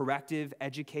disciplining, corrective,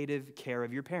 educative care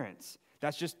of your parents.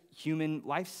 That's just human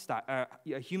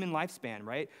lifespan,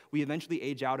 right? We eventually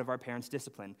age out of our parents'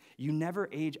 discipline. You never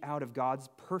age out of God's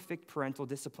perfect parental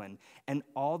discipline. And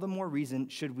all the more reason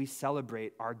should we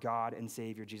celebrate our God and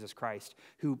Savior, Jesus Christ,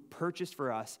 who purchased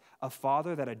for us a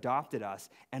Father that adopted us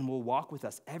and will walk with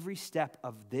us every step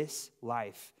of this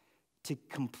life to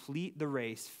complete the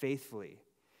race faithfully.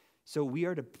 So we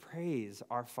are to praise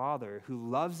our Father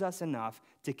who loves us enough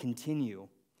to continue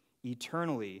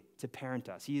eternally to parent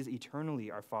us. He is eternally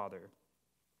our Father.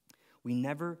 We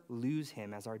never lose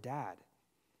him as our dad.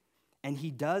 And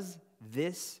he does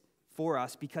this for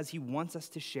us because he wants us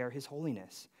to share his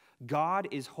holiness. God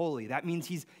is holy. That means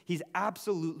he's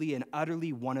absolutely and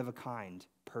utterly one of a kind,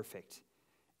 perfect.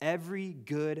 Every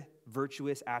good,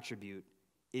 virtuous attribute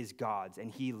is God's,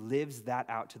 and he lives that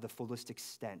out to the fullest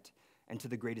extent and to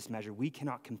the greatest measure. We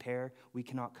cannot compare. We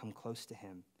cannot come close to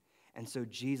him. And so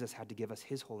Jesus had to give us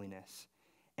his holiness.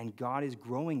 And God is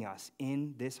growing us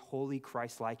in this holy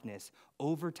Christ-likeness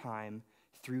over time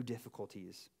through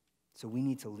difficulties. So we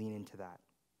need to lean into that.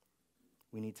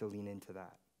 We need to lean into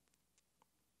that.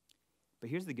 But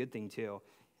here's the good thing, too.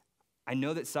 I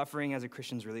know that suffering as a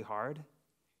Christian is really hard.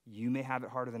 You may have it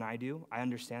harder than I do. I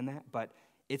understand that. But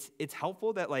it's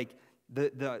helpful that, like,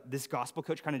 this gospel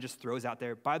coach kind of just throws out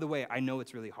there, by the way, I know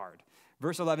it's really hard.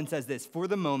 Verse 11 says this, for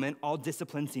the moment, all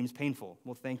discipline seems painful.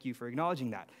 Well, thank you for acknowledging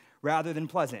that, rather than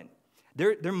pleasant.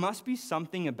 There must be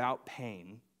something about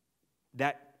pain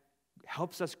that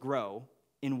helps us grow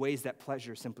in ways that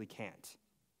pleasure simply can't,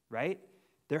 right?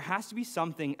 There has to be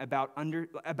something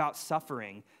about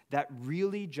suffering that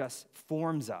really just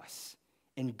forms us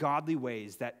in godly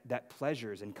ways that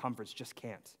pleasures and comforts just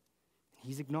can't.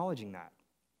 He's acknowledging that.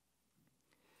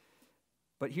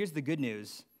 But here's the good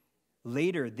news.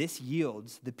 Later, this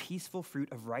yields the peaceful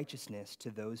fruit of righteousness to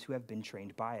those who have been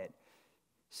trained by it.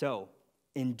 So,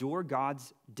 endure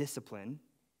God's discipline,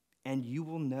 and you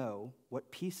will know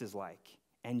what peace is like.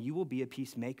 And you will be a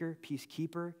peacemaker,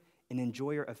 peacekeeper, an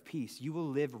enjoyer of peace. You will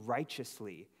live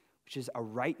righteously, which is a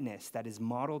rightness that is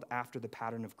modeled after the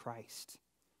pattern of Christ.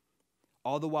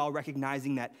 All the while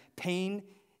recognizing that pain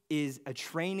is a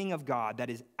training of God that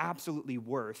is absolutely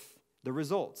worth the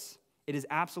results. It is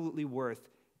absolutely worth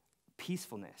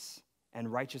peacefulness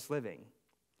and righteous living.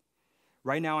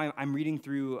 Right now, I'm reading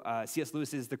through C.S.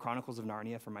 Lewis's The Chronicles of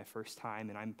Narnia for my first time,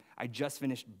 and I just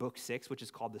finished book 6, which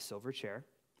is called The Silver Chair.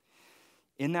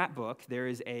 In that book, there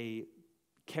is a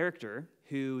character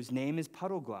whose name is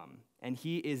Puddleglum, and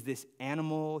he is this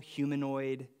animal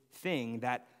humanoid thing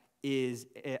that is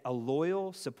a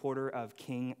loyal supporter of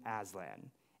King Aslan,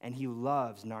 and he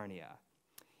loves Narnia.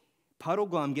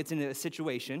 Puddleglum gets into a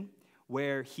situation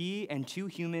where he and 2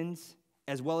 humans,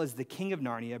 as well as the king of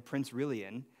Narnia, Prince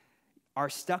Rilian, are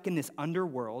stuck in this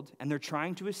underworld, and they're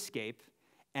trying to escape,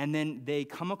 and then they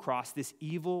come across this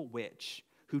evil witch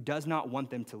who does not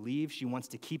want them to leave. She wants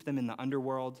to keep them in the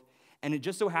underworld, and it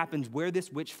just so happens where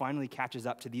this witch finally catches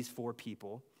up to these 4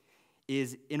 people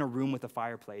is in a room with a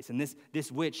fireplace, and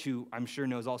this witch, who I'm sure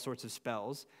knows all sorts of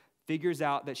spells, figures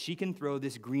out that she can throw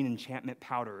this green enchantment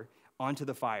powder onto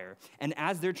the fire. And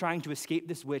as they're trying to escape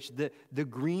this witch, the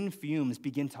green fumes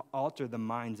begin to alter the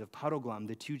minds of Puddleglum,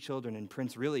 the 2 children, and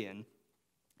Prince Rilian.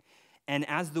 And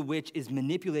as the witch is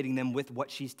manipulating them with what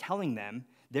she's telling them,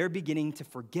 they're beginning to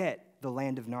forget the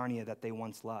land of Narnia that they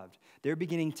once loved. They're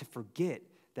beginning to forget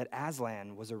that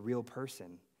Aslan was a real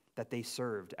person that they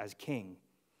served as king.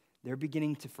 They're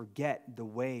beginning to forget the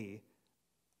way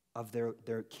of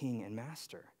their king and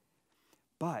master.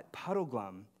 But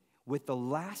Puddleglum, with the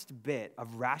last bit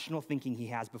of rational thinking he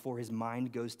has before his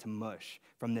mind goes to mush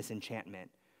from this enchantment,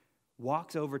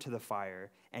 walks over to the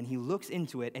fire, and he looks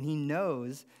into it, and he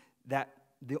knows that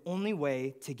the only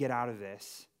way to get out of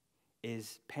this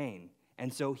is pain.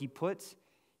 And so he puts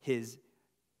his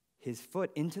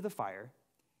foot into the fire,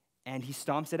 and he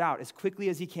stomps it out as quickly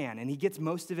as he can, and he gets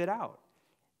most of it out.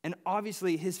 And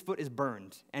obviously, his foot is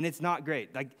burned, and it's not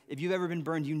great. Like, if you've ever been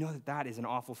burned, you know that that is an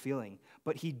awful feeling.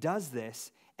 But he does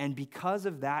this, and because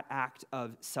of that act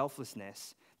of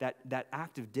selflessness, that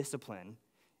act of discipline,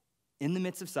 in the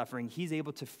midst of suffering, he's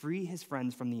able to free his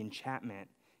friends from the enchantment,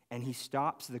 and he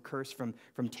stops the curse from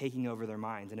taking over their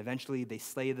minds. And eventually, they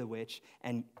slay the witch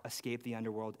and escape the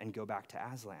underworld and go back to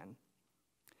Aslan.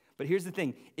 But here's the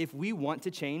thing. If we want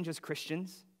to change as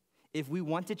Christians, if we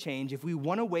want to change, if we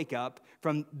want to wake up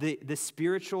from the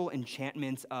spiritual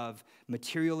enchantments of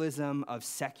materialism, of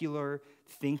secular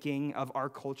thinking of our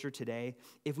culture today,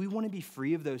 if we want to be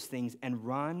free of those things and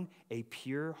run a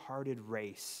pure-hearted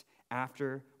race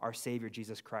after our Savior,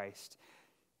 Jesus Christ,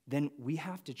 then we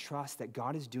have to trust that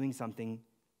God is doing something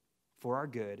for our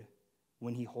good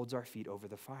when he holds our feet over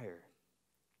the fire.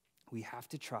 We have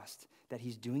to trust that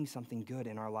he's doing something good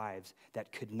in our lives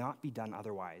that could not be done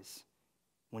otherwise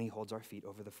when he holds our feet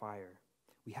over the fire.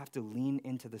 We have to lean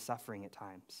into the suffering at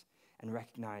times and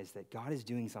recognize that God is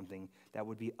doing something that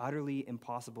would be utterly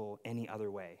impossible any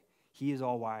other way. He is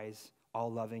all wise,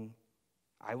 all loving.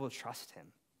 I will trust him.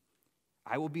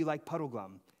 I will be like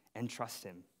Puddleglum and trust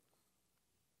him.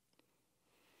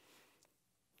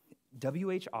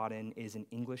 W.H. Auden is an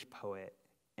English poet,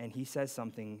 and he says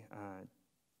something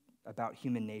about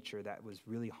human nature that was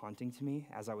really haunting to me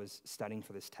as I was studying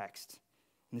for this text.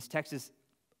 And this text is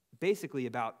basically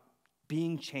about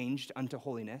being changed unto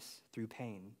holiness through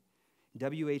pain.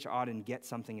 W.H. Auden gets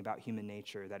something about human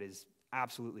nature that is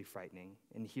absolutely frightening.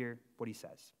 And hear what he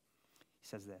says. He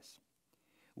says this: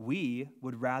 "We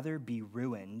would rather be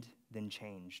ruined than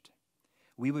changed.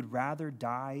 We would rather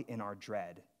die in our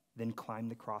dread than climb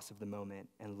the cross of the moment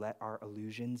and let our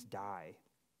illusions die."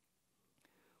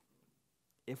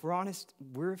 If we're honest,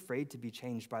 we're afraid to be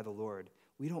changed by the Lord.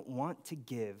 We don't want to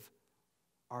give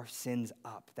our sins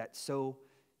up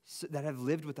that have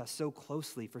lived with us so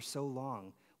closely for so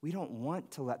long. We don't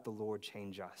want to let the Lord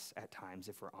change us at times,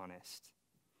 if we're honest.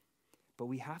 But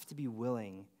we have to be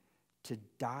willing to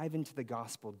dive into the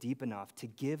gospel deep enough to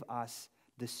give us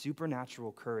the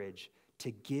supernatural courage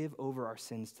to give over our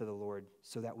sins to the Lord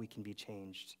so that we can be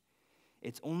changed.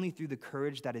 It's only through the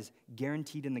courage that is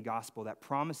guaranteed in the gospel that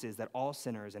promises that all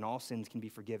sinners and all sins can be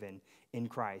forgiven in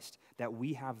Christ that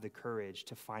we have the courage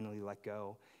to finally let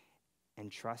go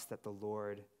and trust that the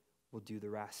Lord will do the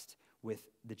rest with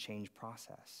the change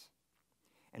process.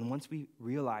 And once we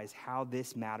realize how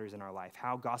this matters in our life,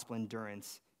 how gospel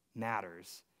endurance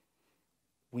matters,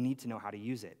 we need to know how to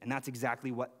use it. And that's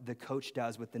exactly what the coach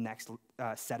does with the next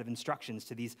set of instructions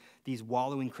to these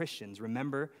wallowing Christians.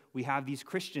 Remember, we have these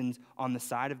Christians on the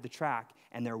side of the track,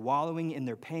 and they're wallowing in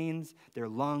their pains. Their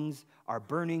lungs are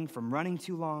burning from running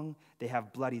too long. They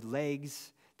have bloodied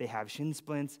legs. They have shin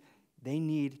splints. they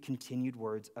need continued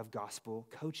words of gospel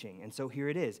coaching. And so here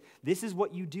it is. This is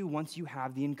what you do once you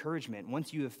have the encouragement.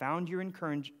 Once you have found your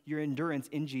endurance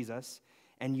in Jesus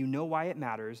and you know why it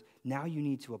matters, now you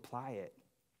need to apply it.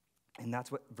 And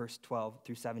that's what verse 12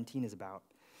 through 17 is about.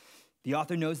 The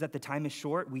author knows that the time is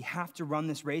short. We have to run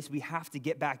this race. We have to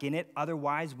get back in it.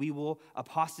 Otherwise, we will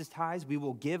apostatize. We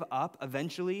will give up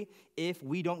eventually if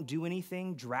we don't do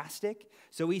anything drastic.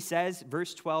 So he says,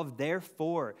 verse 12,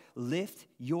 therefore, lift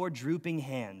your drooping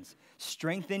hands,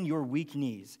 strengthen your weak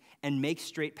knees, and make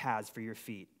straight paths for your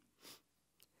feet,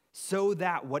 so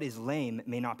that what is lame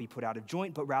may not be put out of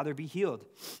joint, but rather be healed.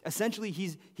 Essentially,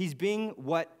 he's being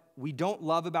what we don't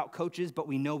love about coaches, but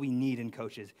we know we need in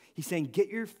coaches. He's saying, get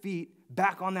your feet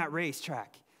back on that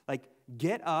racetrack. Like,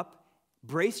 get up,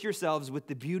 brace yourselves with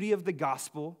the beauty of the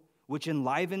gospel, which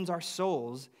enlivens our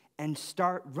souls, and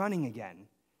start running again.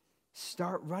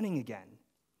 Start running again.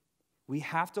 We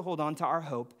have to hold on to our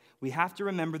hope. We have to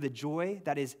remember the joy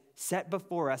that is set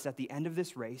before us at the end of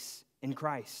this race in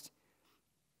Christ.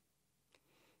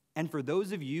 And for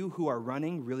those of you who are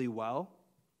running really well,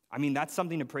 I mean, that's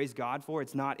something to praise God for.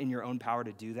 It's not in your own power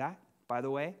to do that, by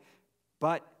the way.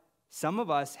 But some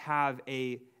of us have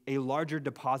a larger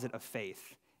deposit of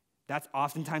faith. That's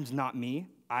oftentimes not me.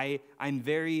 I'm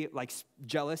very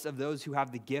jealous of those who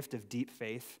have the gift of deep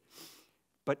faith.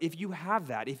 But if you have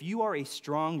that, if you are a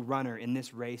strong runner in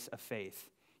this race of faith,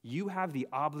 you have the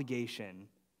obligation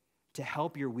to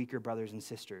help your weaker brothers and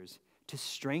sisters, to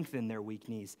strengthen their weak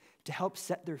knees, to help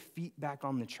set their feet back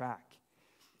on the track.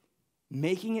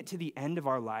 Making it to the end of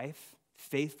our life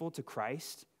faithful to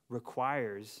Christ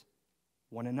requires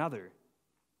one another.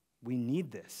 We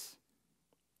need this.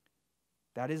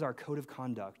 That is our code of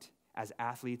conduct as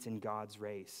athletes in God's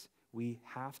race. We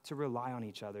have to rely on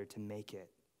each other to make it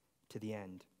to the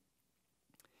end.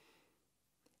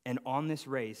 And on this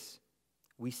race,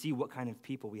 we see what kind of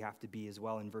people we have to be as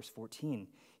well in verse 14.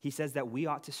 He says that we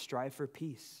ought to strive for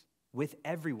peace with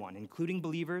everyone, including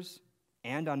believers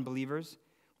and unbelievers.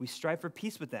 We strive for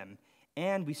peace with them,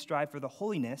 and we strive for the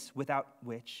holiness without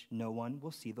which no one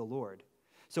will see the Lord.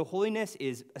 So holiness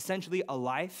is essentially a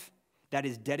life that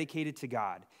is dedicated to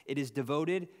God. It is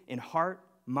devoted in heart,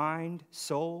 mind,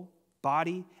 soul,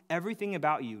 body, everything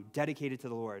about you dedicated to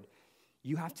the Lord.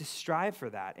 You have to strive for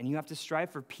that, and you have to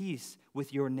strive for peace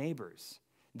with your neighbors.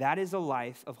 That is a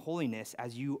life of holiness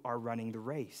as you are running the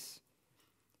race.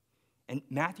 And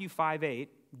Matthew 5:8,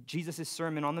 Jesus'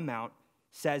 Sermon on the Mount,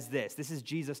 says this. This is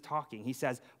Jesus talking. He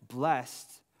says,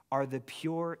 blessed are the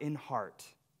pure in heart.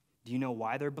 Do you know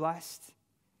why they're blessed?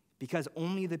 Because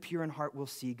only the pure in heart will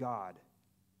see God.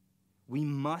 We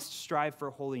must strive for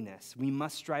holiness. We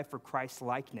must strive for Christ's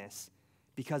likeness,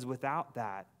 because without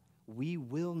that, we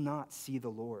will not see the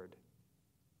Lord.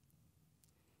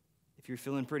 If you're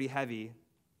feeling pretty heavy,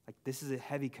 this is a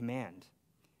heavy command.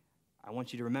 I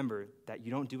want you to remember that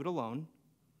you don't do it alone,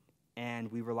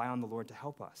 and we rely on the Lord to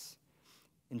help us.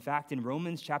 In fact, in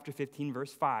Romans chapter 15,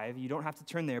 verse 5, you don't have to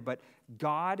turn there, but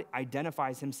God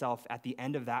identifies himself at the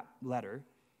end of that letter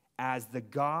as the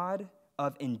God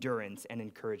of endurance and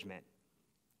encouragement.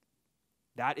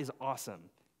 That is awesome.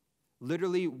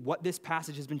 Literally, what this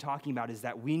passage has been talking about is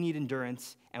that we need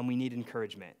endurance and we need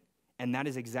encouragement. And that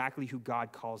is exactly who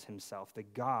God calls himself, the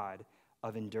God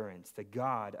of endurance, the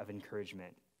God of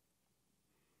encouragement.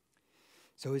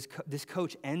 So this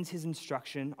coach ends his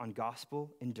instruction on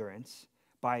gospel endurance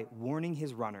by warning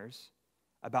his runners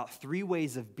about 3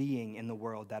 ways of being in the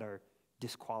world that are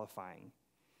disqualifying.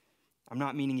 I'm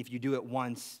not meaning if you do it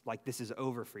once, this is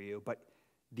over for you, but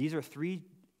these are 3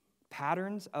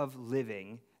 patterns of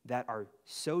living that are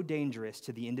so dangerous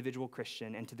to the individual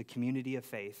Christian and to the community of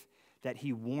faith that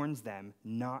he warns them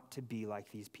not to be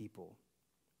like these people.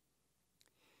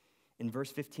 In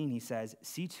verse 15, he says,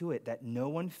 see to it that no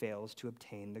one fails to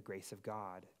obtain the grace of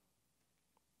God.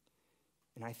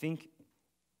 And I think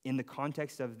in the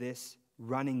context of this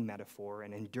running metaphor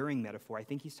and enduring metaphor, I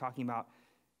think he's talking about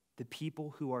the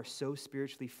people who are so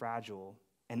spiritually fragile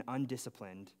and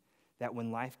undisciplined that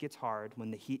when life gets hard,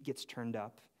 when the heat gets turned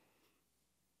up,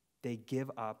 they give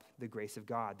up the grace of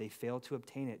God. They fail to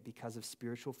obtain it because of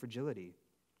spiritual fragility.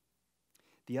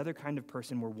 The other kind of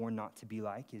person we're warned not to be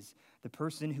like is the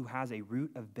person who has a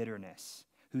root of bitterness,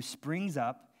 who springs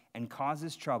up and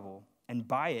causes trouble, and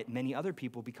by it, many other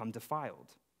people become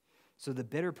defiled. So the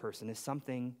bitter person is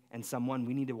something and someone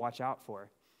we need to watch out for.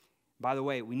 By the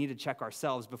way, we need to check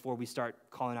ourselves before we start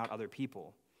calling out other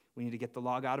people. We need to get the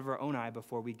log out of our own eye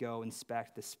before we go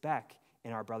inspect the speck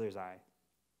in our brother's eye.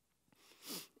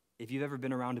 If you've ever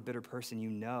been around a bitter person, you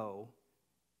know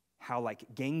how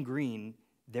gangrene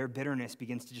their bitterness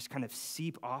begins to just kind of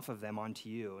seep off of them onto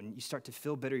you, and you start to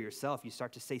feel bitter yourself. You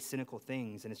start to say cynical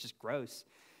things, and it's just gross.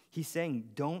 He's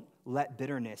saying, don't let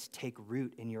bitterness take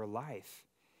root in your life,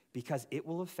 because it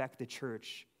will affect the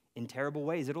church in terrible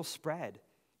ways. It'll spread.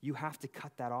 You have to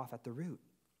cut that off at the root.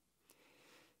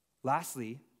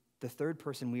 Lastly, the third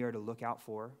person we are to look out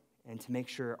for and to make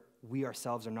sure we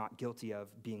ourselves are not guilty of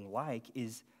being like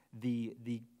is the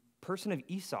person of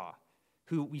Esau,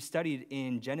 who we studied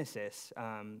in Genesis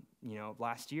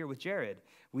last year with Jared.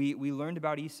 We learned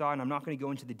about Esau, and I'm not going to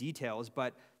go into the details,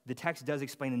 but the text does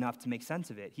explain enough to make sense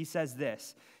of it. He says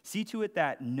this, "See to it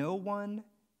that no one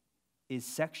is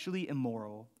sexually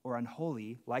immoral or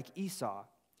unholy like Esau,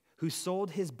 who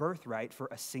sold his birthright for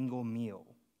a single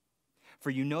meal.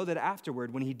 For you know that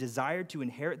afterward, when he desired to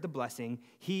inherit the blessing,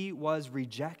 he was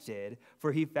rejected,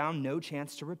 for he found no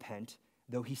chance to repent,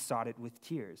 though he sought it with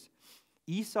tears."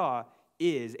 Esau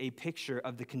is a picture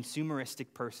of the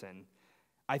consumeristic person.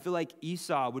 I feel like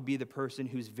Esau would be the person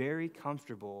who's very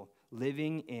comfortable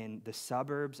living in the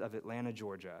suburbs of Atlanta,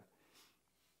 Georgia.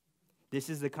 This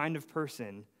is the kind of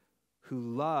person who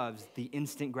loves the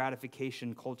instant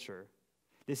gratification culture.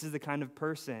 This is the kind of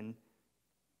person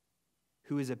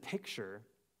who is a picture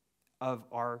of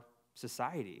our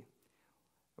society.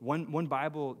 One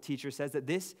Bible teacher says that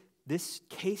this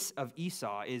case of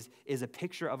Esau is a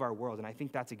picture of our world, and I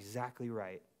think that's exactly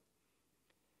right.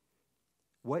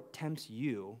 What tempts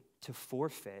you to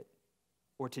forfeit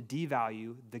or to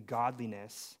devalue the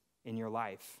godliness in your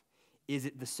life? Is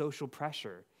it the social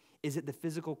pressure? Is it the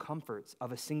physical comforts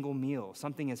of a single meal,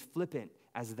 something as flippant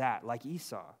as that, like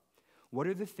Esau? What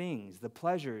are the things, the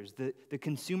pleasures, the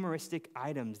consumeristic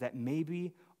items that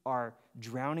maybe are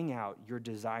drowning out your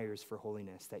desires for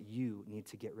holiness that you need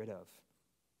to get rid of?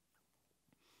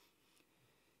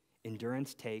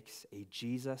 Endurance takes a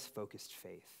Jesus-focused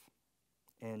faith,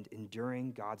 and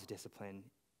enduring God's discipline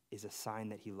is a sign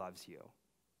that he loves you.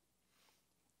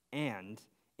 And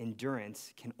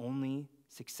endurance can only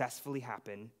successfully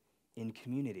happen in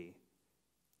community.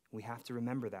 We have to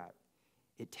remember that.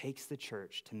 It takes the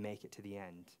church to make it to the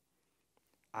end.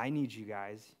 I need you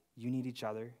guys. You need each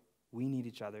other. We need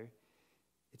each other.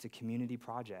 It's a community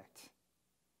project.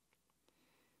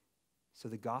 So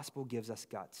the gospel gives us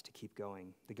guts to keep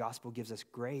going. The gospel gives us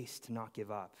grace to not give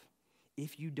up.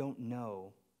 If you don't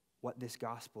know what this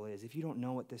gospel is, if you don't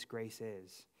know what this grace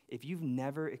is, if you've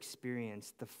never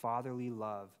experienced the fatherly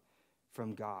love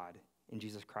from God in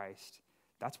Jesus Christ,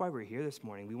 that's why we're here this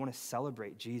morning. We want to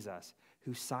celebrate Jesus,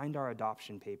 who signed our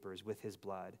adoption papers with his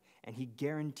blood. And he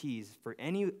guarantees for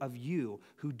any of you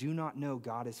who do not know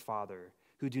God as Father,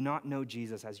 who do not know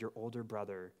Jesus as your older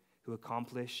brother, who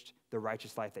accomplished the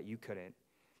righteous life that you couldn't,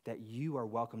 that you are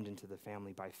welcomed into the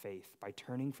family by faith, by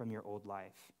turning from your old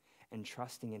life and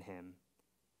trusting in him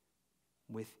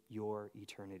with your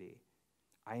eternity.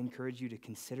 I encourage you to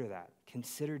consider that.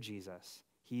 Consider Jesus.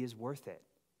 He is worth it.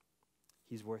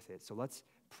 He's worth it. So let's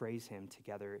praise him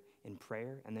together in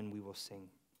prayer, and then we will sing.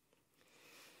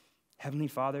 Heavenly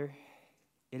Father,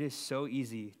 it is so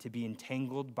easy to be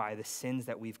entangled by the sins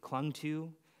that we've clung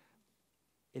to.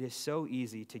 It is so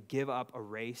easy to give up a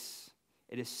race.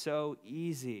 It is so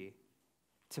easy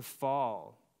to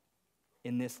fall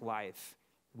in this life.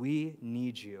 We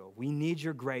need you. We need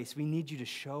your grace. We need you to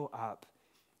show up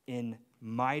in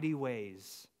mighty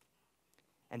ways.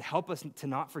 And help us to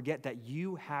not forget that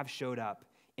you have showed up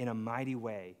in a mighty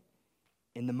way,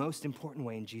 in the most important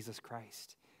way, in Jesus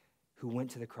Christ, who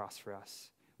went to the cross for us.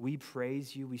 We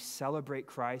praise you. We celebrate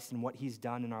Christ and what he's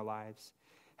done in our lives.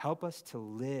 Help us to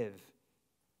live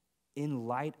in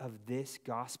light of this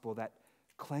gospel that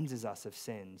cleanses us of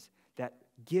sins, that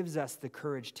gives us the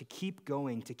courage to keep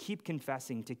going, to keep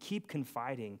confessing, to keep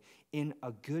confiding in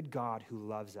a good God who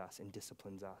loves us and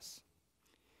disciplines us.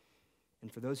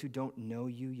 And for those who don't know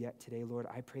you yet today, Lord,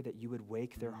 I pray that you would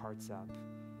wake their hearts up,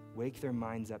 wake their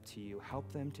minds up to you,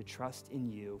 help them to trust in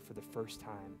you for the first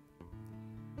time.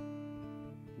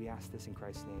 We ask this in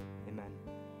Christ's name, amen.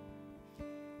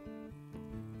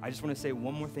 I just want to say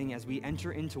one more thing as we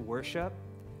enter into worship.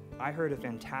 I heard a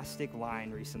fantastic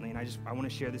line recently, and I want to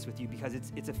share this with you because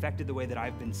it's affected the way that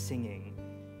I've been singing.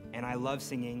 And I love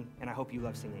singing, and I hope you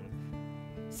love singing.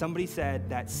 Somebody said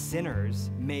that sinners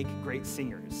make great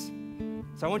singers.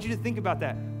 So I want you to think about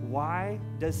that. Why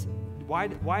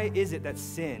is it that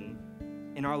sin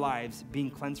in our lives, being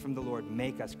cleansed from the Lord,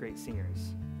 make us great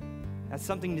singers? That's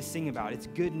something to sing about. It's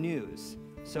good news.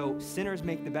 So sinners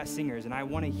make the best singers, and I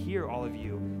want to hear all of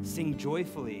you sing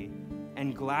joyfully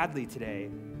and gladly today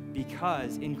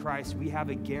because in Christ we have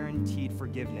a guaranteed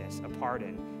forgiveness, a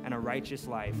pardon, and a righteous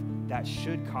life that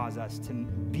should cause us to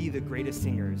be the greatest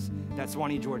singers that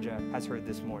Suwanee, Georgia has heard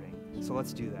this morning. So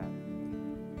let's do that.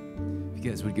 If you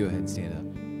guys would go ahead and stand up.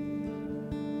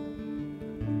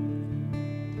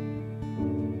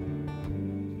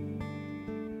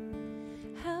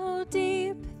 How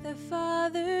deep the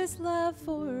Father's love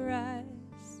for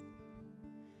us,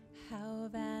 how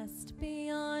vast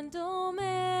beyond all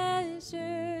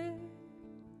measure,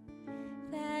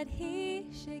 that he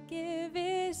should give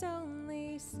his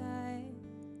only Son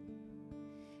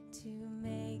to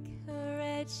make a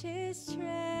wretch his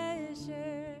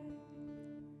treasure.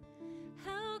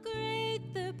 How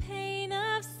great the pain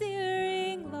of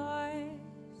searing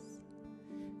loss,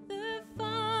 the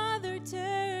Father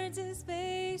turns his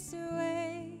face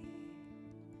away,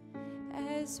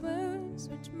 as wounds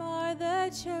which mar the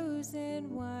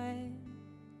chosen one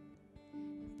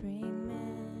bring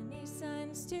many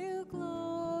sons to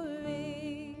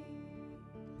glory.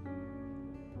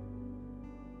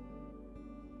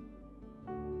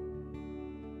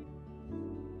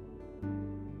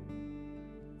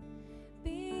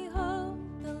 Behold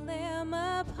the Lamb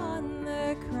upon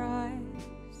the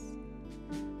cross,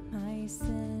 my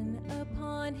sin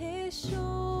upon his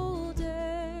shoulders.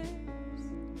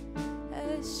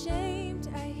 Ashamed,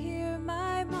 I hear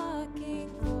my mocking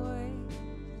voice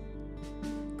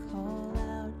call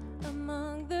out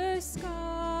among the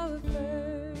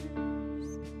scoffers.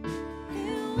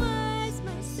 It was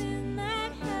my sin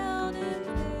that held him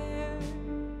there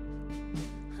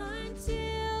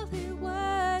until it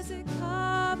was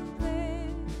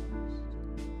accomplished.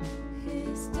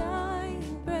 His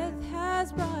dying breath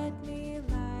has brought me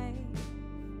life.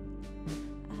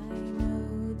 I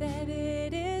know that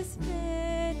it is finished.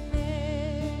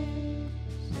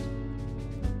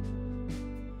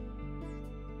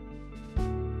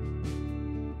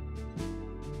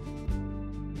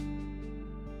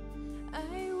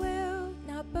 I will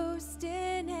not boast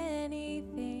in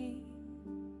anything,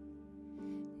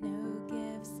 no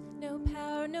gifts, no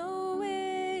power, no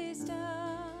wisdom,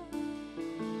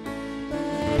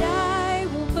 but I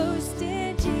will boast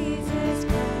in Jesus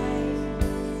Christ,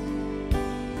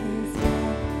 his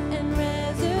death and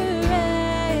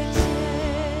resurrection.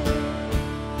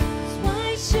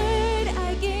 Why should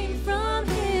I gain from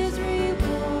his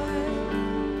reward?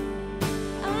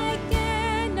 I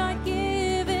cannot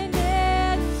give an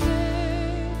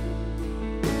answer,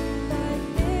 but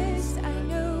this I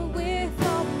know with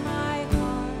all my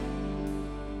heart.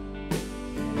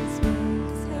 His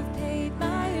wounds have paid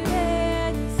my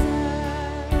ransom.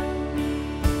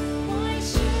 Why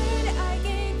should I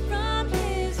gain from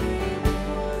his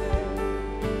reward?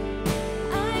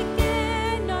 I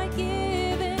cannot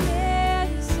give an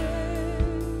answer,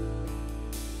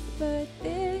 but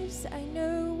this I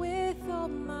know with all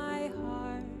my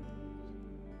heart.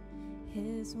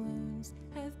 His wounds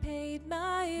have paid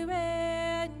my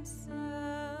ransom.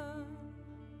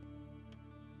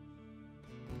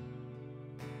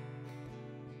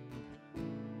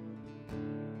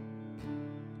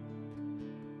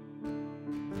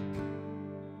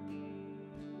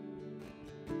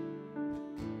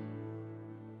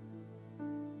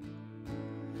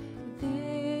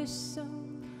 This soul,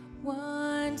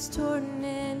 once torn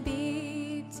and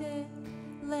beaten,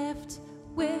 left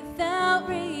without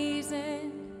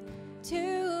reason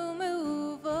to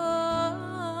move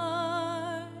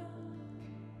on.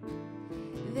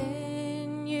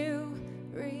 Then you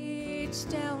reached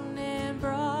down and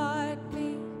brought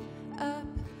me up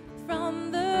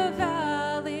from the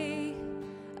valley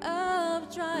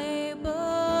of dry bones.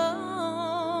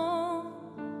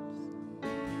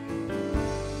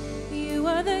 You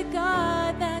are the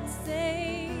God that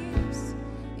saves.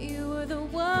 You are the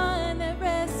one that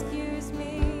rescues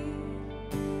me.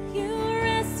 You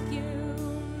rescue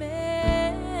me.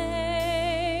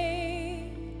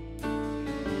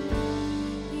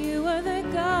 You are the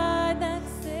God that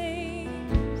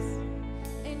saves,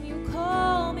 and you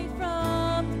call me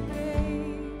from the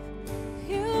grave.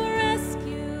 You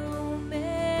rescue me.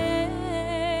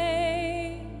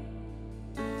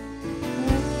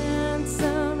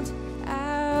 Ransomed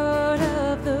out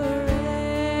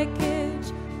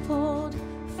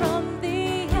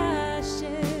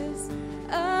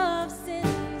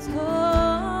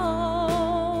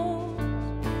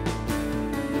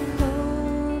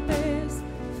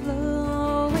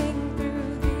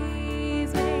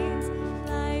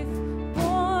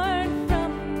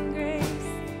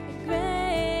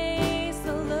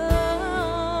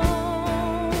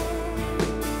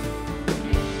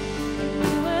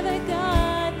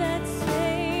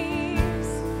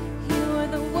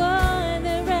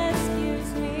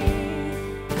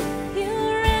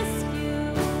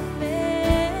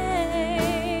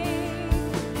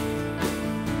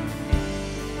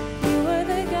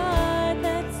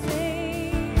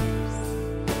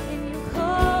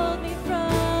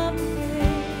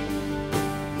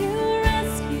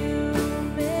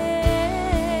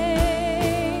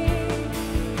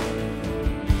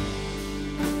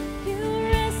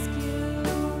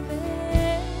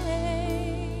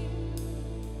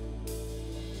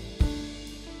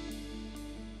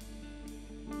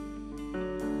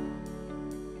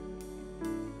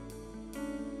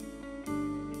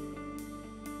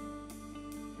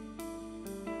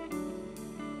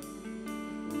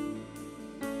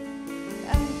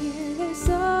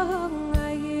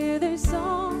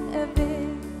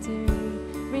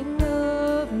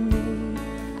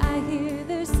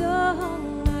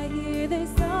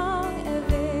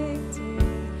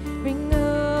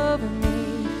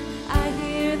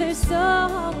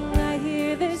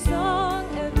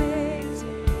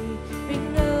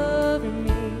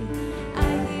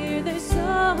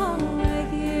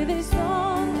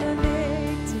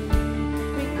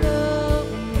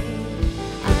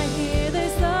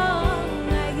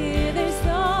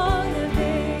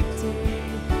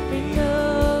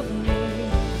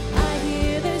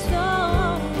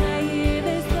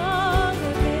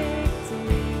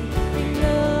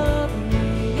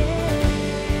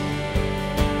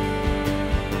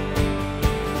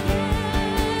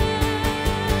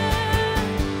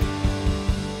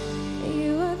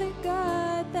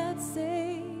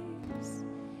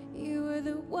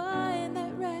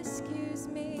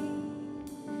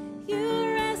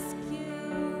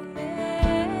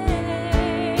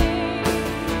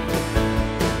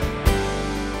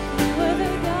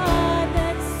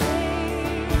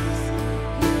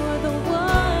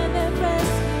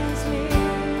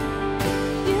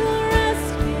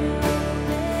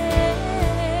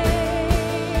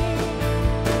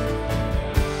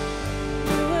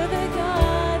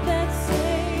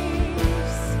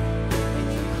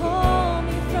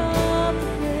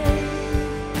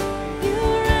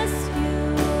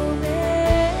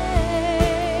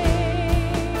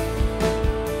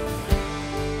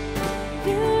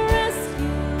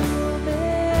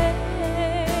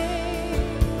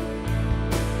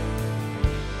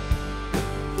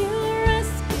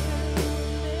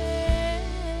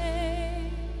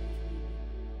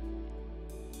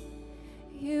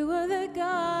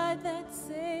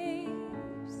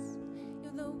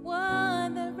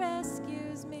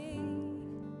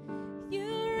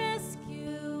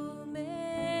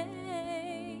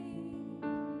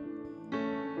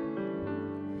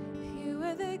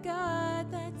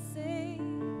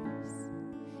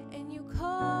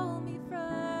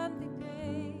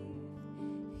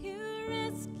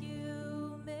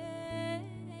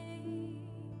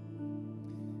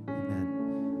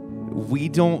we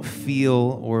don't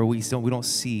feel or we don't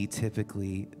see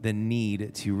typically the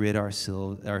need to rid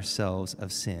ourselves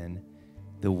of sin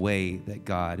the way that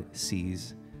God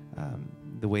sees,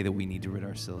 the way that we need to rid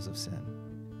ourselves of sin.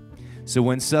 So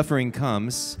when suffering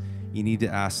comes, you need to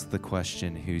ask the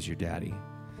question, who's your daddy?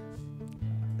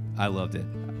 I loved it.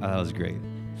 That was great.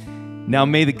 Now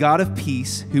may the God of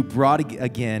peace, who brought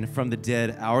again from the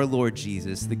dead our Lord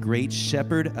Jesus, the great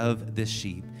shepherd of the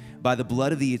sheep, by the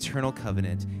blood of the eternal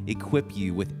covenant, equip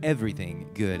you with everything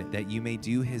good, that you may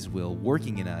do his will,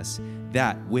 working in us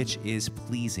that which is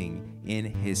pleasing in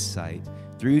his sight,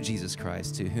 through Jesus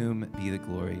Christ, to whom be the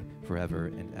glory forever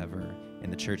and ever.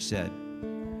 And the church said,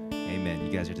 amen.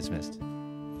 You guys are dismissed.